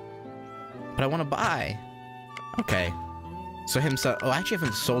 But I want to buy. Okay. So himself. Oh, I actually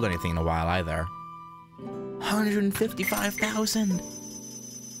haven't sold anything in a while either. 155,000.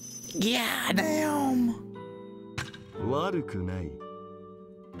 Yeah, damn. 悪くない。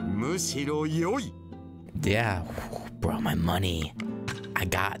むしろ良い。Yeah, bro, my money. I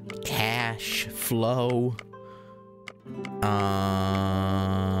got cash flow.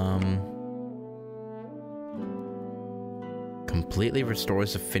 Completely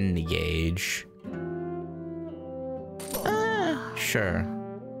restores affinity gauge. Sure.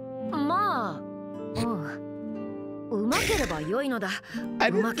 まあ、うまければ良いのだ。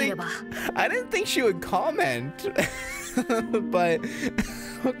うまければ。I didn't think she would comment. But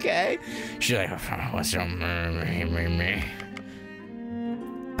okay. She's like, what's your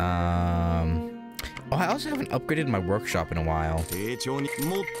Oh, I also haven't upgraded my workshop in a while. I'm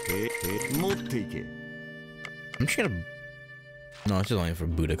just gonna. No, it's just only for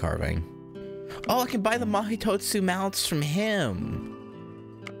Buddha carving. Oh, I can buy the Mahitotsu mounts from him.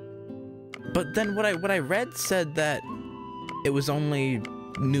 But then what I read said that it was only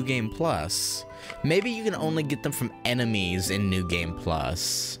New Game Plus. Maybe you can only get them from enemies in New Game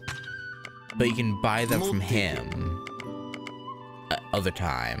Plus, but you can buy them from him other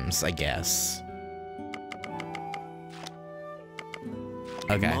times, I guess.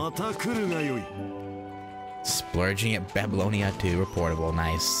 Okay. Splurging at Babylonia 2, reportable,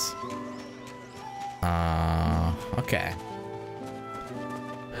 nice. Okay.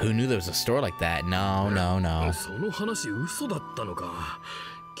 Who knew there was a store like that? No. その話嘘だったのか。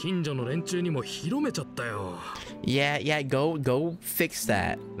近所の連中にも広めちゃったよ。Yeah, go fix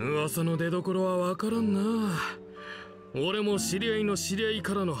that. 噂の出所はわからんな。俺も知り合いの知り合い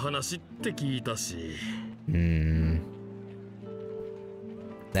からの話って聞いたし。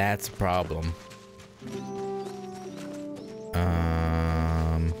That's a problem.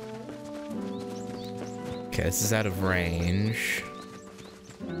 Okay, this is out of range.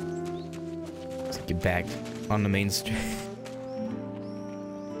 Let's get back on the main street.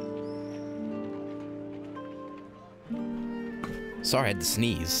 Sorry, I had to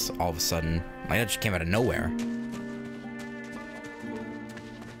sneeze all of a sudden. Like, that just came out of nowhere.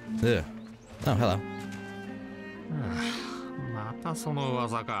 Ugh. Oh, hello. またその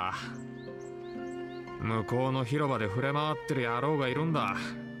噂か。向こうの広場で触れ回ってる野郎がいるんだ。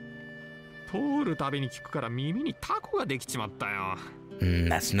通るたびに聞くから耳にタコができちまったよ。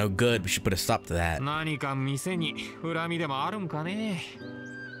That's no good. We should put a stop to that. 何か店に恨みでもあるんかね。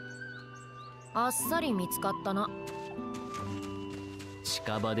あっさり見つかったな。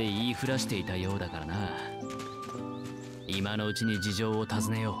近場で言いふらしていたようだからな。今のうちに事情を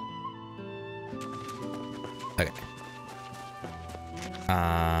尋ねよう。Okay.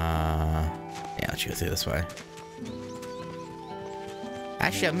 Yeah, let's go through this way.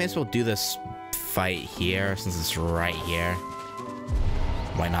 Actually, I may as well do this fight here since it's right here.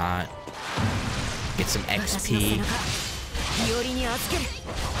 Why not? Get some XP.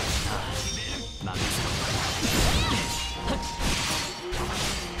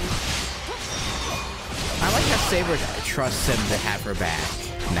 I like how Saber trusts him to have her back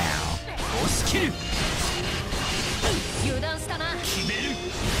now.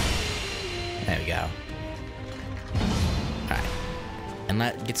 There we go. Alright. And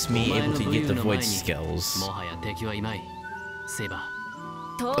that gets me able to get the void skills.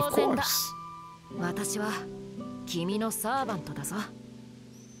 Of course. 私は君のサーバントだぞ。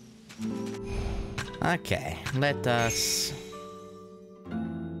Okay, let us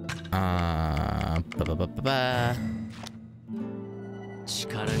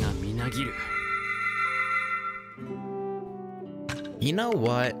You know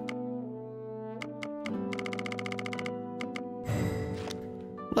what?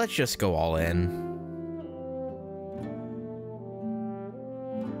 Let's just go all in.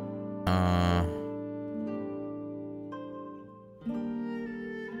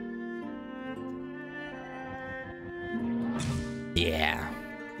 Yeah.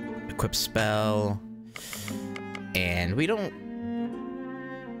 Equip spell. And we don't...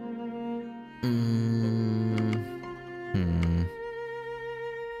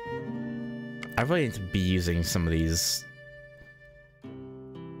 I really need to be using some of these.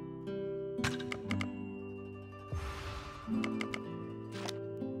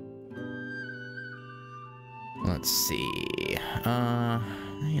 Let's see.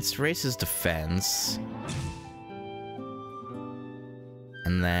 It's races defense.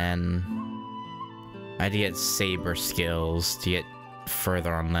 And then I had to get Saber skills to get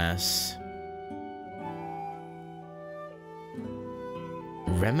further on this.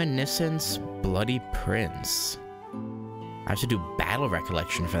 Reminiscence, Bloody Prince. I have to do battle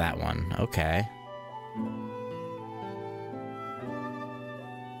recollection for that one. Okay.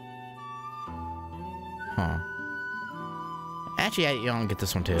 Huh. Actually, I'll get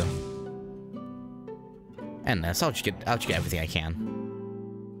this one too. And this. I'll just get everything I can.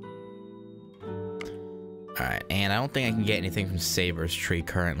 Alright, and I don't think I can get anything from Saber's tree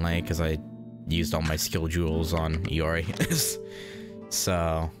currently because I used all my skill jewels on Iori.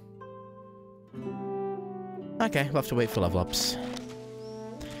 So, okay, we'll have to wait for level ups.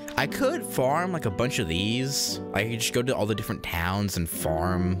 I could farm like a bunch of these. I could just go to all the different towns and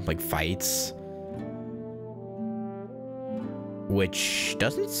farm like fights, which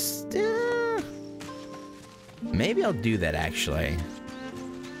doesn't. Maybe I'll do that actually.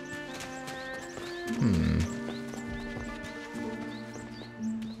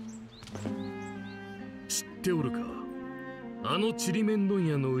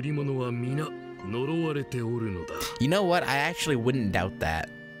 You know what? I actually wouldn't doubt that.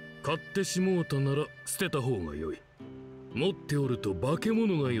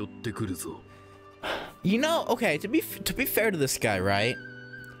 You know, okay, to be fair to this guy, right?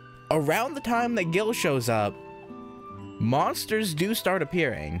 Around the time that Gil shows up, monsters do start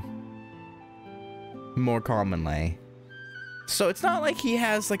appearing more commonly. So it's not like he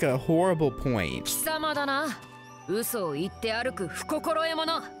has like a horrible point. Ooh,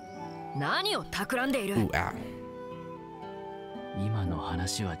 ow.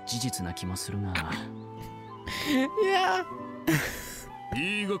 Yeah.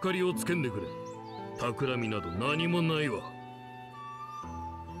 言いがかりをつけんでくれ。企みなど何もないわ。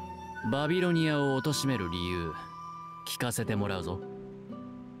バビロニアを貶める理由、聞かせてもらうぞ。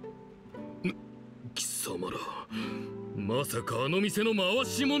貴様ら、まさかあの店の回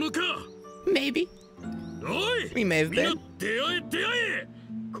し者か Maybe. おい、 We may have みんな been. 出会え出会え、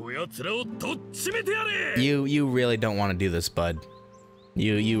こやつらをとっちめてやれ。 You really don't want to do this, bud.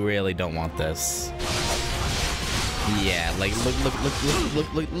 You really don't want this. Yeah, like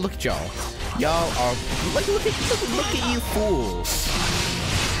look at y'all. Y'all are look at you fools.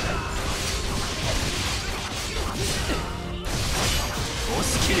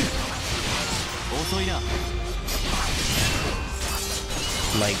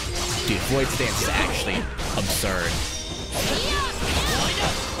 Like, dude, Void Stance is actually absurd.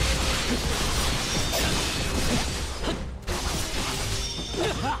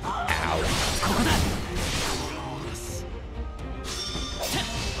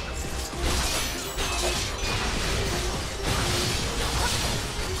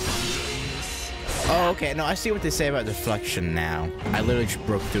 Oh, okay. No, I see what they say about deflection now. I literally just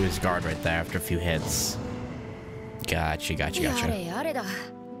broke through his guard right there after a few hits. Gotcha. やれやれだ。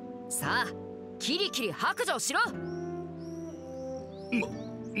さあ、キリキリ白状しろ。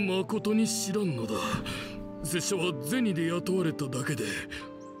誠に知らんのだ。拙者は銭で雇われただけで。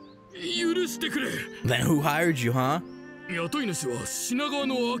許してくれ。Then who hired you, huh? 雇い主は品川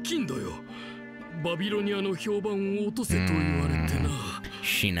の商人よ。バビロニアの評判を落とせと言われてな。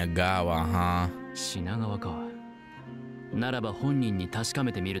Shinagawa, huh? 品川か。ならば本人に確か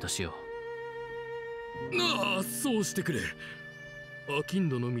めてみるとしよう。ああ、そうしてくれ。商人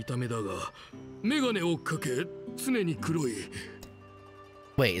の見た目だが、メガネをかけ、常に黒い。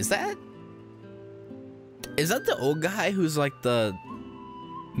Wait, is that the old guy who's like the...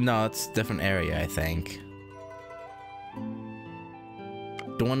 No, it's a different area, I think.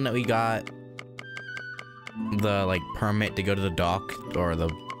 The one that we got the, like, permit to go to the dock, or the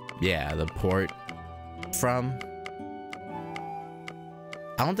port from.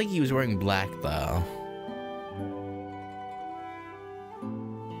 I don't think he was wearing black, though.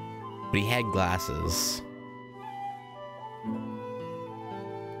 But he had glasses.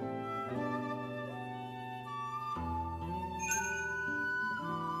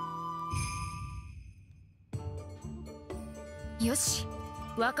 Yoshi,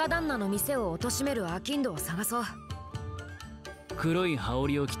 若旦那の店を貶める商人を探そう。黒い羽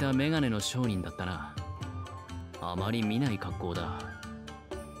織を着たメガネの商人だったな。あまり見ない格好だ。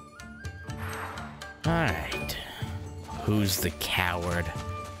Alright. Who's the coward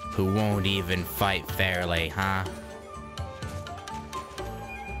who won't even fight fairly, huh?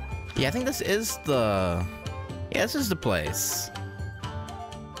 Yeah, I think this is the... Yeah, this is the place.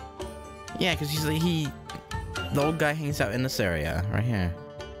 Yeah, because the old guy hangs out in this area, right here.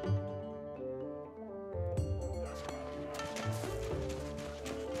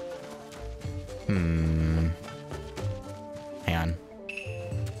 Hang on.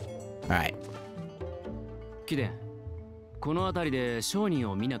 Alright. キデン、この辺りで商人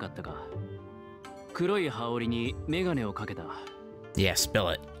を見なかったか。黒い羽織にメガネをかけた。Yeah,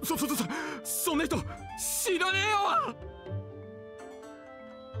 spill it. そんな人知らねえよ。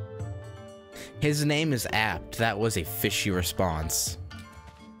His name is apt. That was a fishy response.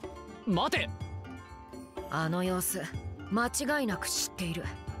 待て。あの様子、間違いなく知っている。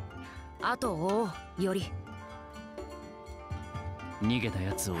あとを追うより。逃げた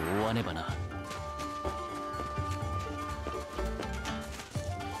やつを追わねばな。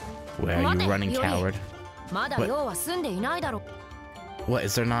Where are you running, coward? まだ用は済んでいないだろ。What,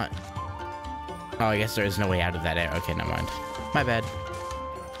 is there not? Oh, I guess there is no way out of that area. Okay, never mind. My bad.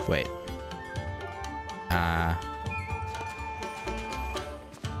 Wait.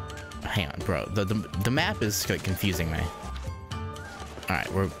 Hang on, bro. The map is confusing me.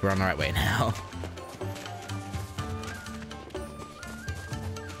 Alright, we're on the right way now.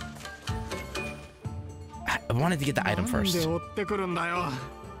 I wanted to get the item first.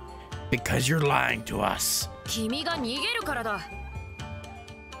 Because you're lying to us. 君が逃げるからだ。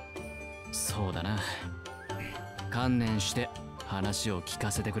そうだな。観念して話を聞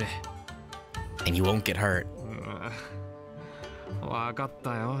かせてくれ。And you won't get hurt. わかっ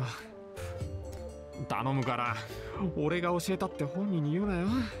たよ。頼むから、俺が教えたって本人に言うなよ。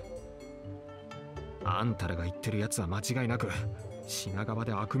あんたらが言ってるやつは間違いなく、品川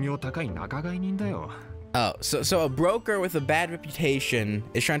で悪名高い仲買人だよ。Oh, so a broker with a bad reputation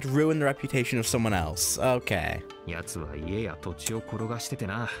is trying to ruin the reputation of someone else. Okay. やつは家や土地を転がしてて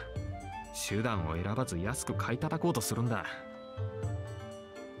な。手段を選ばず安く買い叩こうとするんだ。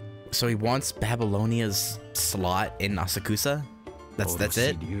So he wants Babylonia's slot in Asakusa? That's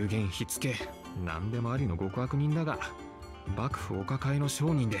it? 流言火付け、何でもありの極悪人だが、幕府お抱えの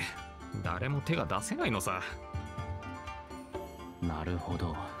商人で誰も手が出せないのさ。なるほ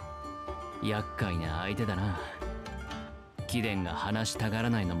ど。厄介な相手だな。貴殿が話したがら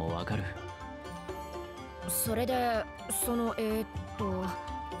ないのもわかる。それで、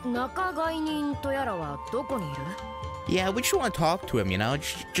仲買人とやらはどこにいる？ Yeah, we just want to talk to him, you know?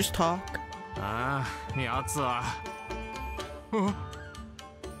 Just talk. ああ、やつは。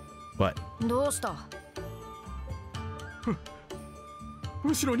What? どうした？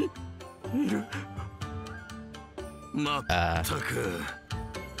後ろにいる。まったく、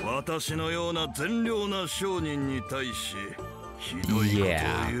私のような善良な商人に対し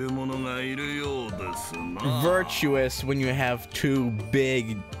Yeah. Virtuous when you have two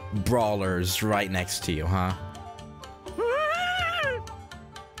big brawlers right next to you, huh?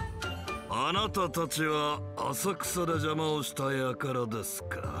 あなたたちは浅草で邪魔をした輩です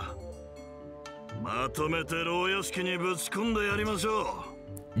か。まとめて牢屋敷にぶち込んでやりましょ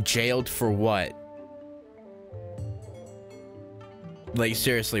う。Jailed for what? Like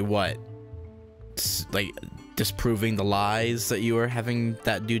seriously, what? Like disproving the lies that you were having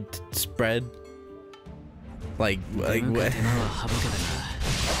that dude spread? Like what?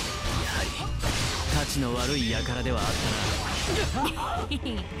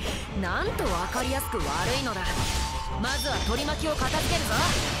 なんとわかりやすく悪いのだ。まずは取り巻きを片付けるぞ。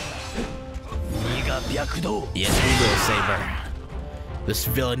身が白道。Yes, we will, Saber. This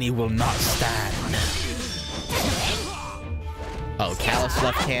villainy will not stand. Oh, Callous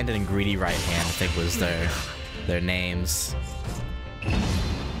left hand and Greedy right hand, I think was their names.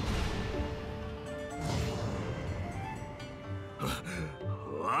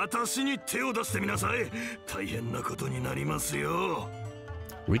 私に手を出してみなさい。大変なことになりますよ。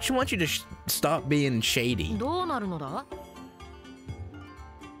We just want you to stop being shady. どうなるのだ？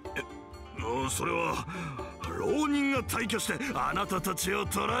それは浪人が退去してあなたたちを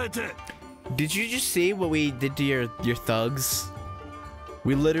捕らえて。Did you just see what we did to your thugs?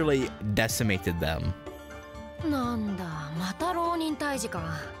 We literally decimated them. なんだ、また浪人退治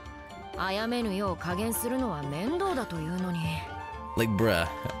か。殺めぬよう加減するのは面倒だというのに。Like, bruh.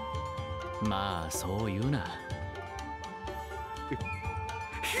 まあそう言うな。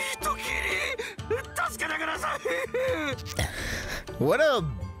人斬り、助けてください。What a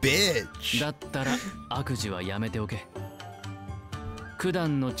bitch. だったら悪事はやめておけ。九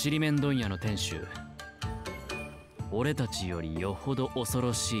段のちりめん問屋の店主。俺たちよりよほど恐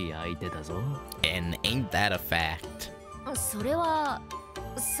ろしい相手だぞ。And ain't that a fact? それは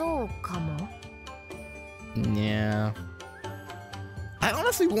そうかも。Yeah. I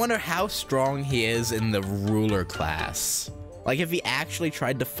honestly wonder how strong he is in the ruler class. Like if he actually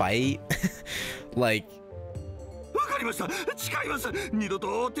tried to fight, like. わかりました。誓います。二度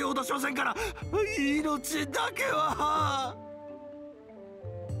と手を出しませんから。命だけは。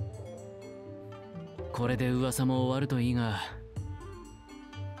これで噂も終わるといいが。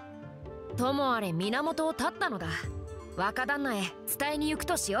ともあれ源を絶ったのだ。若旦那へ伝えに行く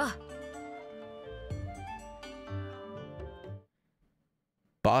としよう。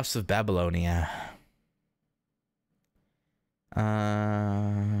Boss of Babylonia.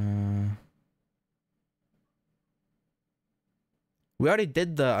 We already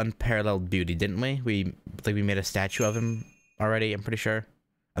did the unparalleled beauty, didn't we? We made a statue of him already, I'm pretty sure.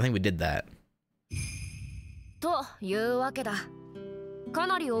 I think we did that. というわけだ。か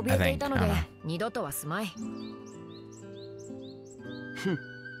なり怯えていたので二度とはすまい。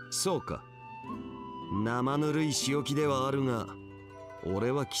そうか。生ぬるい仕置きではあるが。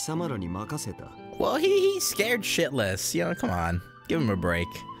俺は貴様らに任せた。Well, he's scared shitless. You know, come on. Give him a break.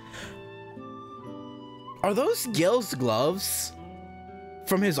 Are those Gil's gloves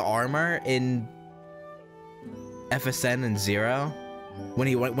from his armor in FSN and Zero? When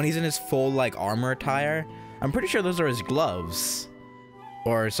he's in his full like armor attire? I'm pretty sure those are his gloves.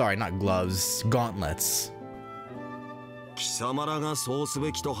 Or sorry, not gloves, gauntlets. 貴様らがそうす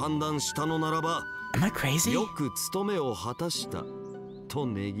べきと判断したのならば。Am I crazy? よく務めを果たした。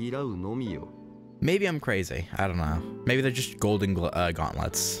Maybe I'm crazy. I don't know. Maybe they're just golden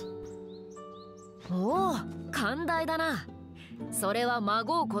gauntlets. おお、寛大だな。それはま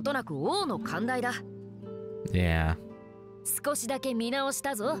ごうことなく王の寛大だ。Yeah. 少しだけ見直し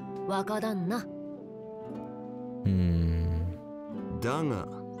たぞ、若旦那。だが、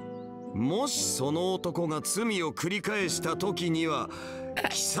もしその男が罪を繰り返した時には、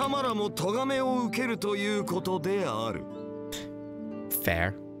貴様らも咎めを受けるということである。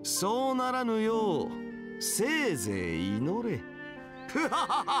Fair. そうならぬようせいぜい祈れ。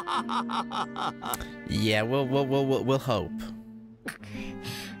Yeah, we'll hope.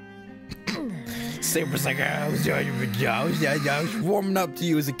 Saber's like, I was warming up to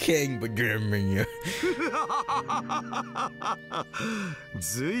you as a king, but you.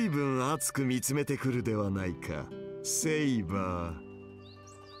 ずいぶん熱く見つめてくるではないか、セイバー。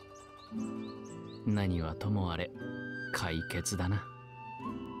何はともあれ解決だな。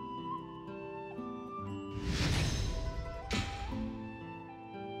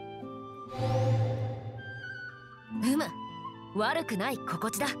悪くない心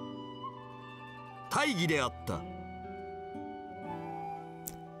地だ。大義であった。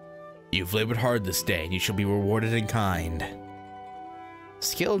You've labored hard this day, and you shall be rewarded in kind.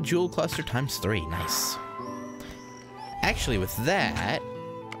 Skill Jewel Cluster times 3, nice. Actually, with that,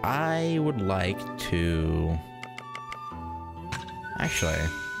 I would like to... Actually...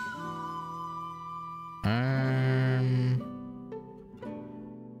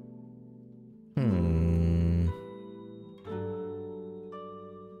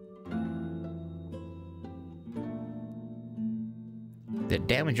 The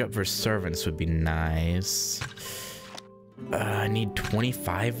damage up for servants would be nice. I need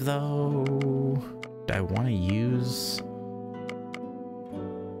 25 though. Do I want to use?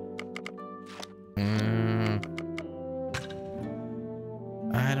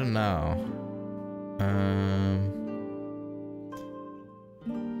 I don't know.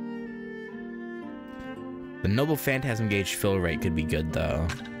 The Noble Phantasm Gauge fill rate could be good though.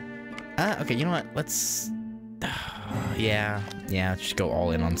 Okay, you know what? Let's... yeah, let's just go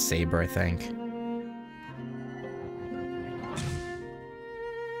all in on Saber, I think.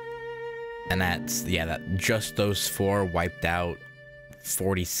 And that's, yeah, that just those 4 wiped out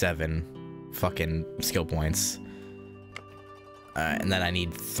 47 fucking skill points. And then I need,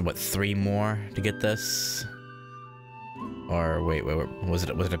 what, 3 more to get this? Or, wait, was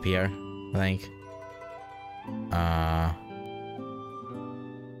it up here? I think.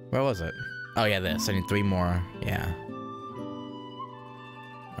 Where was it? Oh yeah, this. I need 3 more. Yeah.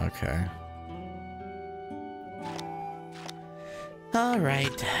 Okay.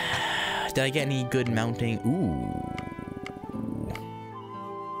 Alright. Did I get any good mounting? Ooh.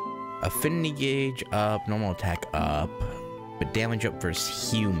 Affinity gauge up, normal attack up. But damage up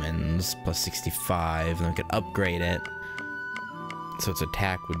versus humans, plus 65. And then we could upgrade it. So its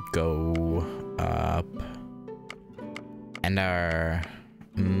attack would go up. And our...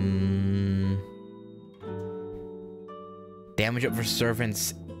 damage up for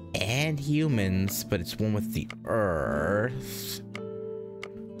servants and humans, but it's one with the earth.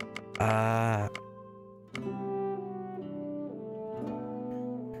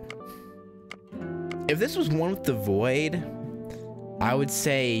 If this was one with the void, I would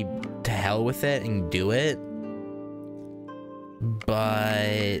say to hell with it and do it.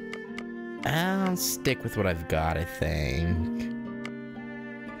 But I'll stick with what I've got, I think.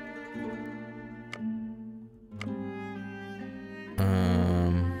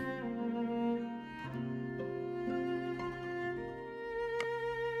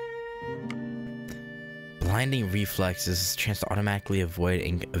 Blinding reflexes, chance to automatically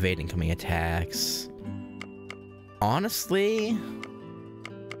evade incoming attacks. Honestly,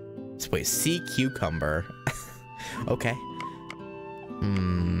 wait, sea cucumber. Okay.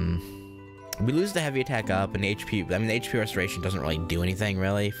 We lose the heavy attack up and HP. I mean, the HP restoration doesn't really do anything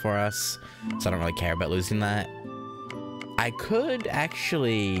really for us, so I don't really care about losing that. I could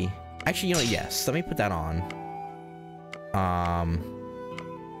actually, you know what? Yes, let me put that on.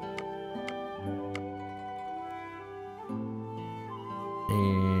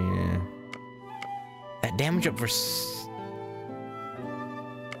 That damage up for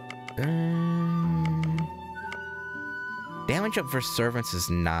damage up for servants is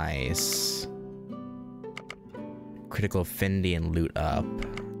nice. Critical affinity and loot up,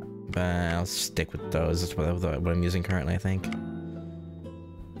 but I'll stick with those. That's what I'm using currently, I think.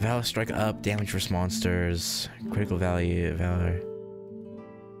 Valor strike up, damage for monsters, critical value, valor.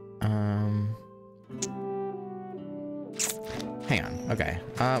 Hang on. Okay.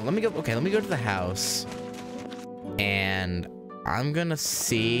 Let me go. Okay, let me go to the house, and I'm gonna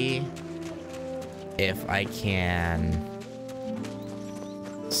see if I can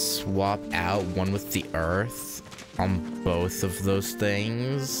swap out one with the earth on both of those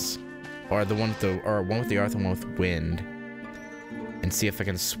things, or the one with the one with the earth and one with wind, and see if I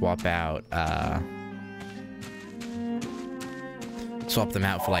can swap out swap them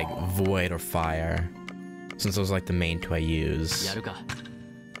out for like void or fire, since those are like the main 2 I use.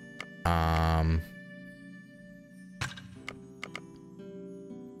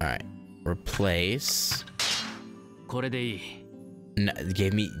 Alright. Replace. No,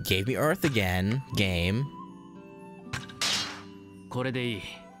 gave me earth again. Game.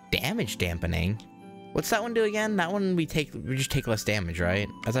 Damage dampening. What's that one do again? That one we just take less damage, right?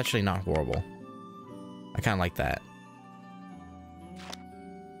 That's actually not horrible. I kinda like that.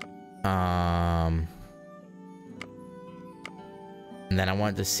 And then I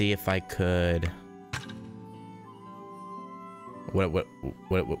wanted to see if I could... What did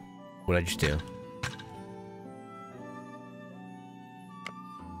I just do?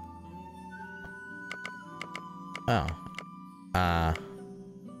 Oh.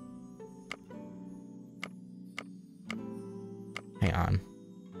 Hang on.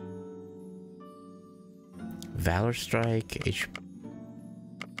 Valor strike,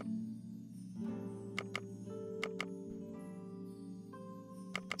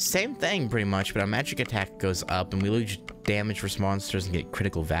 Same thing, pretty much, but our magic attack goes up, and we lose damage for monsters and get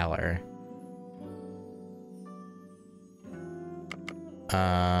critical valor.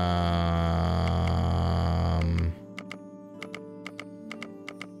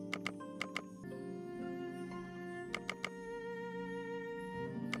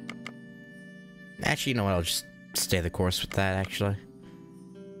 Actually, you know what? I'll just stay the course with that, actually.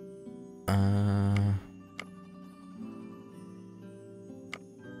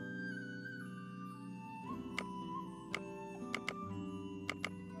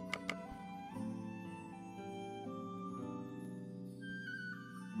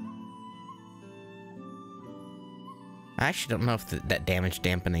 I actually don't know if that damage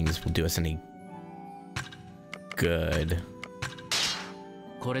dampenings will do us any good.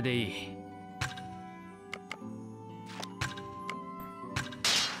 これでいい。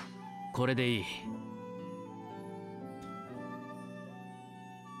これでいい。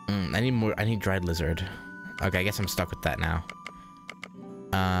I need more. I need dried lizard. Okay, I guess I'm stuck with that now.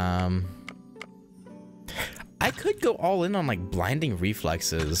 I could go all in on like blinding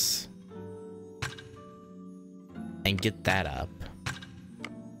reflexes and get that up.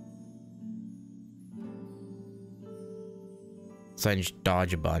 So I just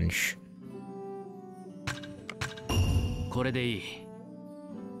dodge a bunch. これでいい。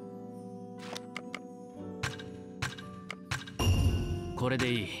これ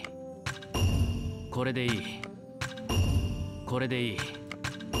でいい。これでいい。これでいい。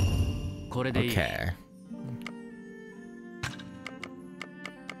これでいい。Okay.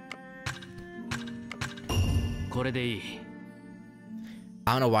 I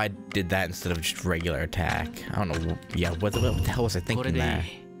don't know why I did that instead of just regular attack. I don't know. Yeah, what the hell was I thinking there?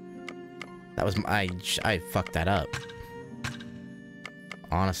 That was I fucked that up.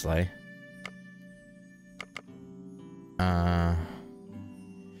 Honestly.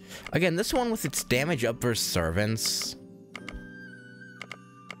 Again, this one with its damage up versus servants.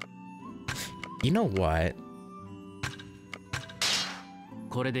 You know what?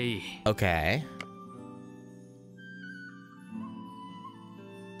 Okay.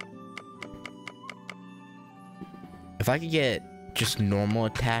 If I could get just normal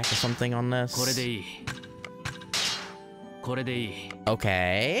attack or something on this.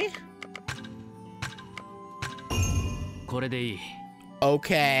 Okay.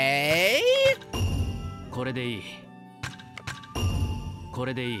 Okay.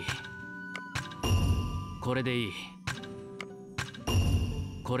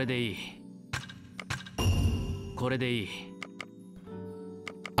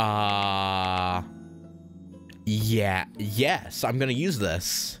 Yeah, yes, I'm gonna use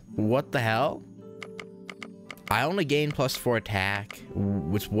this. What the hell? I only gain +4 attack,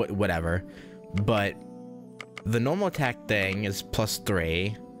 which whatever, but the normal attack thing is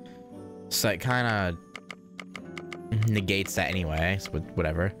 +3, so it kind of negates that anyway, so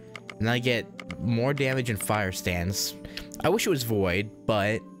whatever. And I get more damage in fire stance. I wish it was void,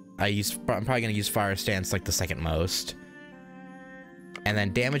 but I'm probably gonna use fire stance like the second most. And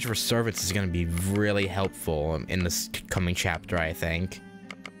then damage for servants is going to be really helpful in this coming chapter, I think.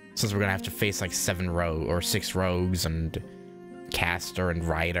 Since we're going to have to face like 6 rogues and caster and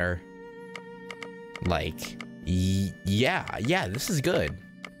rider. Like, yeah, this is good.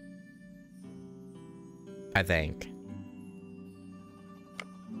 I think.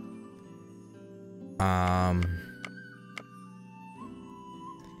 One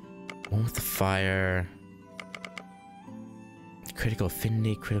with the fire. Critical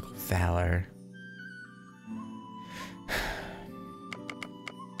affinity, critical valor.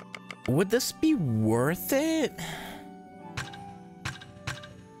 Would this be worth it?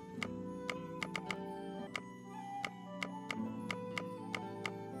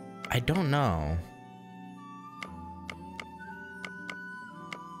 I don't know.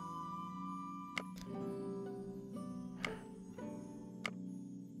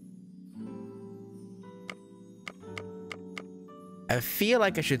 I feel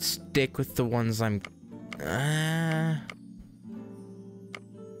like I should stick with the ones I'm... I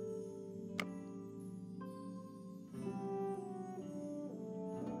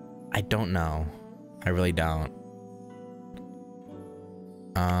don't know. I really don't.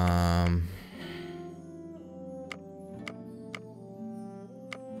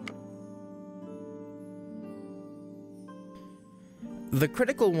 The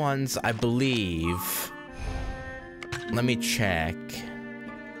critical ones, I believe... Let me check.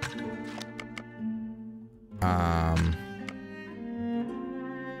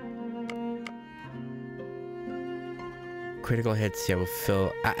 Critical hits, yeah, will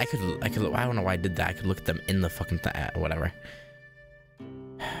fill. I don't know why I did that. I could look at them in the fucking whatever.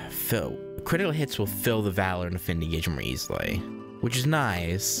 critical hits will fill the Valor and Affinity gauge more easily, which is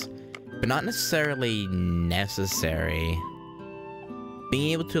nice, but not necessarily necessary.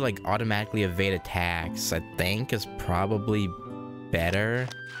 Being able to like automatically evade attacks, I think, is probably better.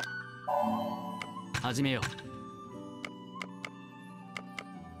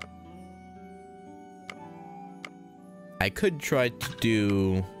 I could try to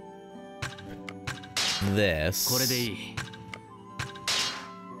do this.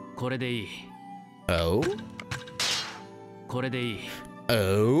 Oh?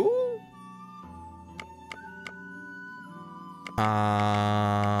 Oh?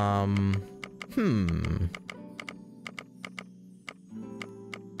 Hmm.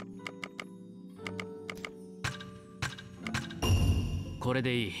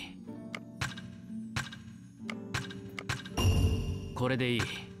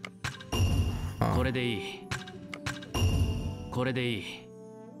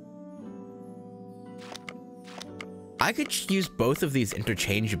 I could use both of these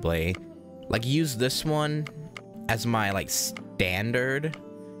interchangeably. Like, use this one as my, like, standard.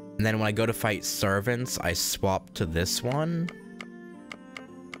 And then when I go to fight servants, I swap to this one.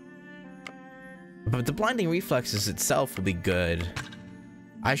 But the blinding reflexes itself will be good.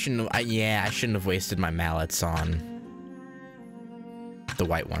 I shouldn't have wasted my mallets on the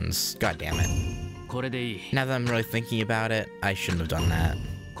white ones. God damn it. Now that I'm really thinking about it, I shouldn't have done that.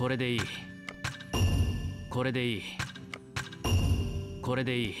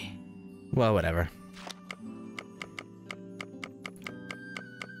 Well, whatever.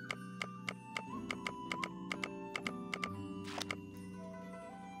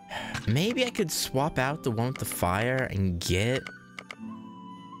 Maybe I could swap out the one with the fire and get...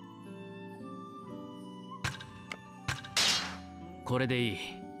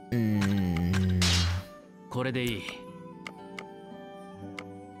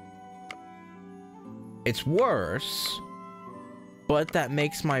 It's worse, but that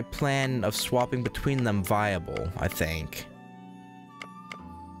makes my plan of swapping between them viable, I think.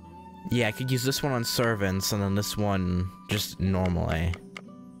 Yeah, I could use this one on servants and then this one just normally.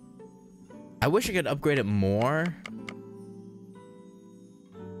 I wish I could upgrade it more.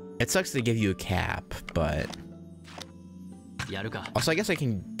 It sucks to give you a cap, but... Also, I guess I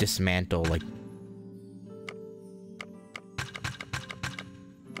can dismantle, like...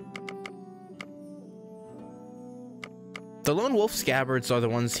 The Lone Wolf Scabbards are the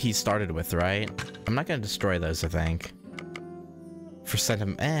ones he started with, right? I'm not gonna destroy those, I think. For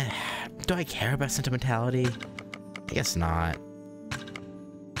do I care about sentimentality? I guess not.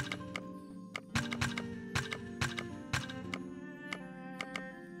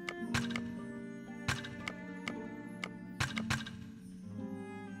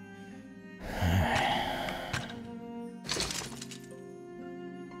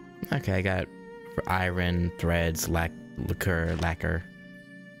 Okay, I got for iron, threads, lacquer.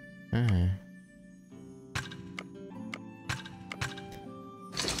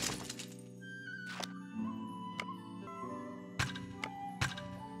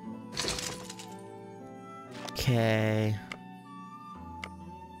 Okay.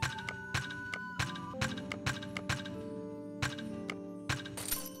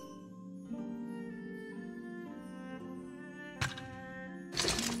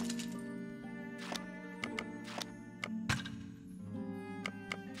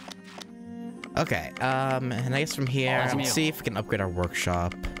 Okay, and I guess from here, let's see if we can upgrade our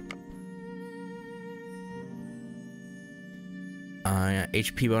workshop.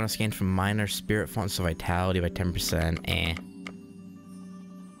 HP bonus gained from minor spirit fonts of vitality by 10%.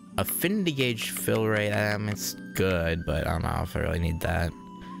 Affinity gauge fill rate, it's good, but I don't know if I really need that.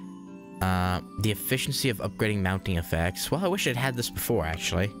 The efficiency of upgrading mounting effects. Well, I wish I'd had this before,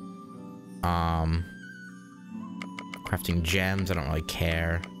 actually. Crafting gems, I don't really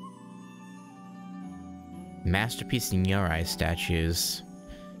care. Masterpiece and Yorai statues.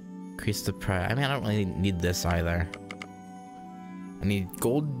 Increase the price. I mean, I don't really need this either. I need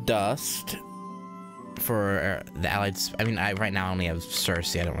gold dust for the allied. I mean, right now I only have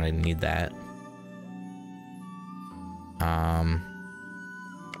Cersei. I don't really need that.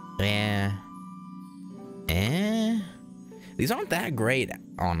 These aren't that great,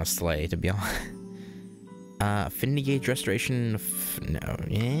 honestly, to be honest. Affinity gauge restoration.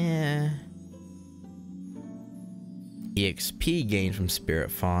 EXP gained from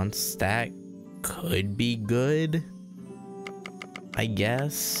spirit fonts. That could be good, I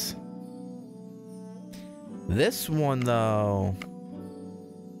guess. This one, though,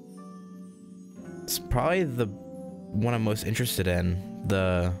 it's probably the one I'm most interested in.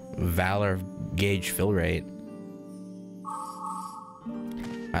 The Valor gauge fill rate.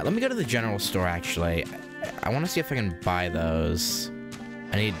 Alright, let me go to the general store, actually. I want to see if I can buy those.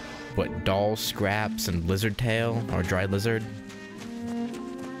 I need, what, doll scraps and lizard tail? Or dried lizard?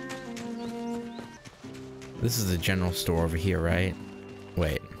 This is the general store over here, right?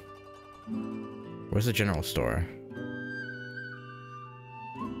 Wait. Where's the general store?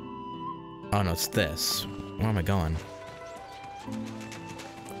 Oh, no, it's this. Where am I going?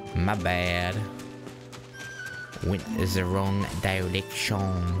 My bad. Went is the wrong direction.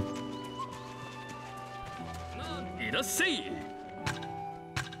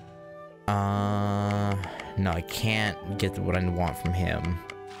 No, I can't get what I want from him.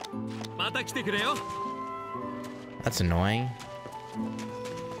 That's annoying.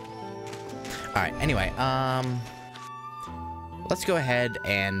 Alright, anyway, let's go ahead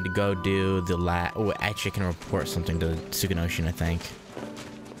and go do the oh, actually I can report something to Tsukunoshin, I think.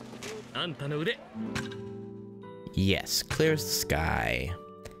 Yes, clear as the sky.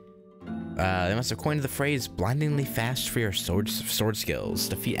 They must have coined the phrase blindingly fast for your sword skills.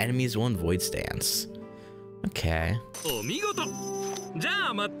 Defeat enemies while in void stance. Okay.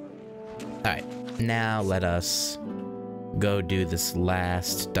 Alright, now let us go do this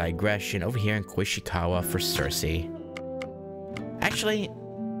last digression over here in Koishikawa for Cersei. Actually,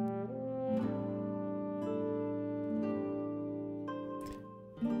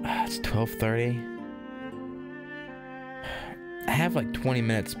 it's 12:30. I have like 20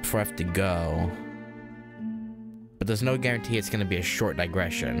 minutes before I have to go, but there's no guarantee it's gonna be a short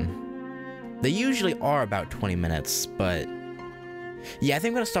digression. They usually are about 20 minutes, but yeah, I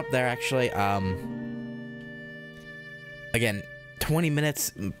think I'm gonna stop there actually. Again, 20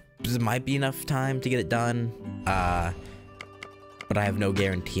 minutes might be enough time to get it done, but I have no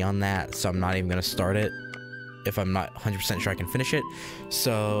guarantee on that, so I'm not even gonna start it if I'm not 100% sure I can finish it.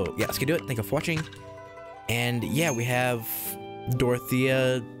 So yeah, let's get to it. Thank you for watching. And yeah, we have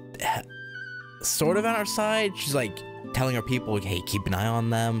Dorothea sort of on our side. She's like telling her people, like, hey, keep an eye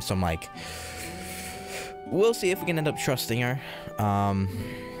on them. So I'm like, we'll see if we can end up trusting her.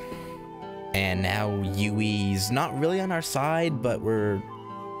 And now Yui's not really on our side, but we're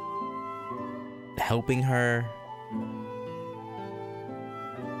helping her.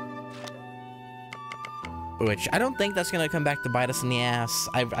 Which I don't think that's gonna come back to bite us in the ass.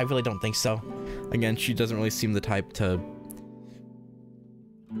 I really don't think so. Again, she doesn't really seem the type to.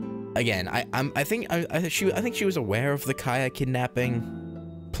 Again, I think she was aware of the Kaya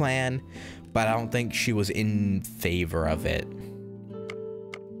kidnapping plan, but I don't think she was in favor of it.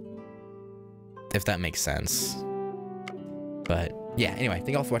 If that makes sense. But yeah, anyway,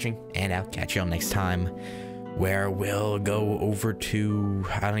 thank you all for watching, and I'll catch you all next time, where we'll go over to,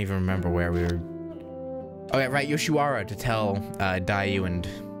 I don't even remember where we were. Oh yeah, right, Yoshiwara to tell Dayu and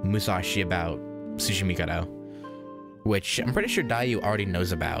Musashi about Tsushimikado, which I'm pretty sure Dayu already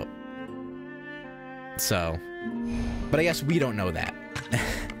knows about. So, but I guess we don't know that.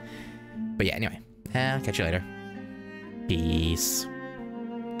 But yeah, anyway, I'll catch you later. Peace.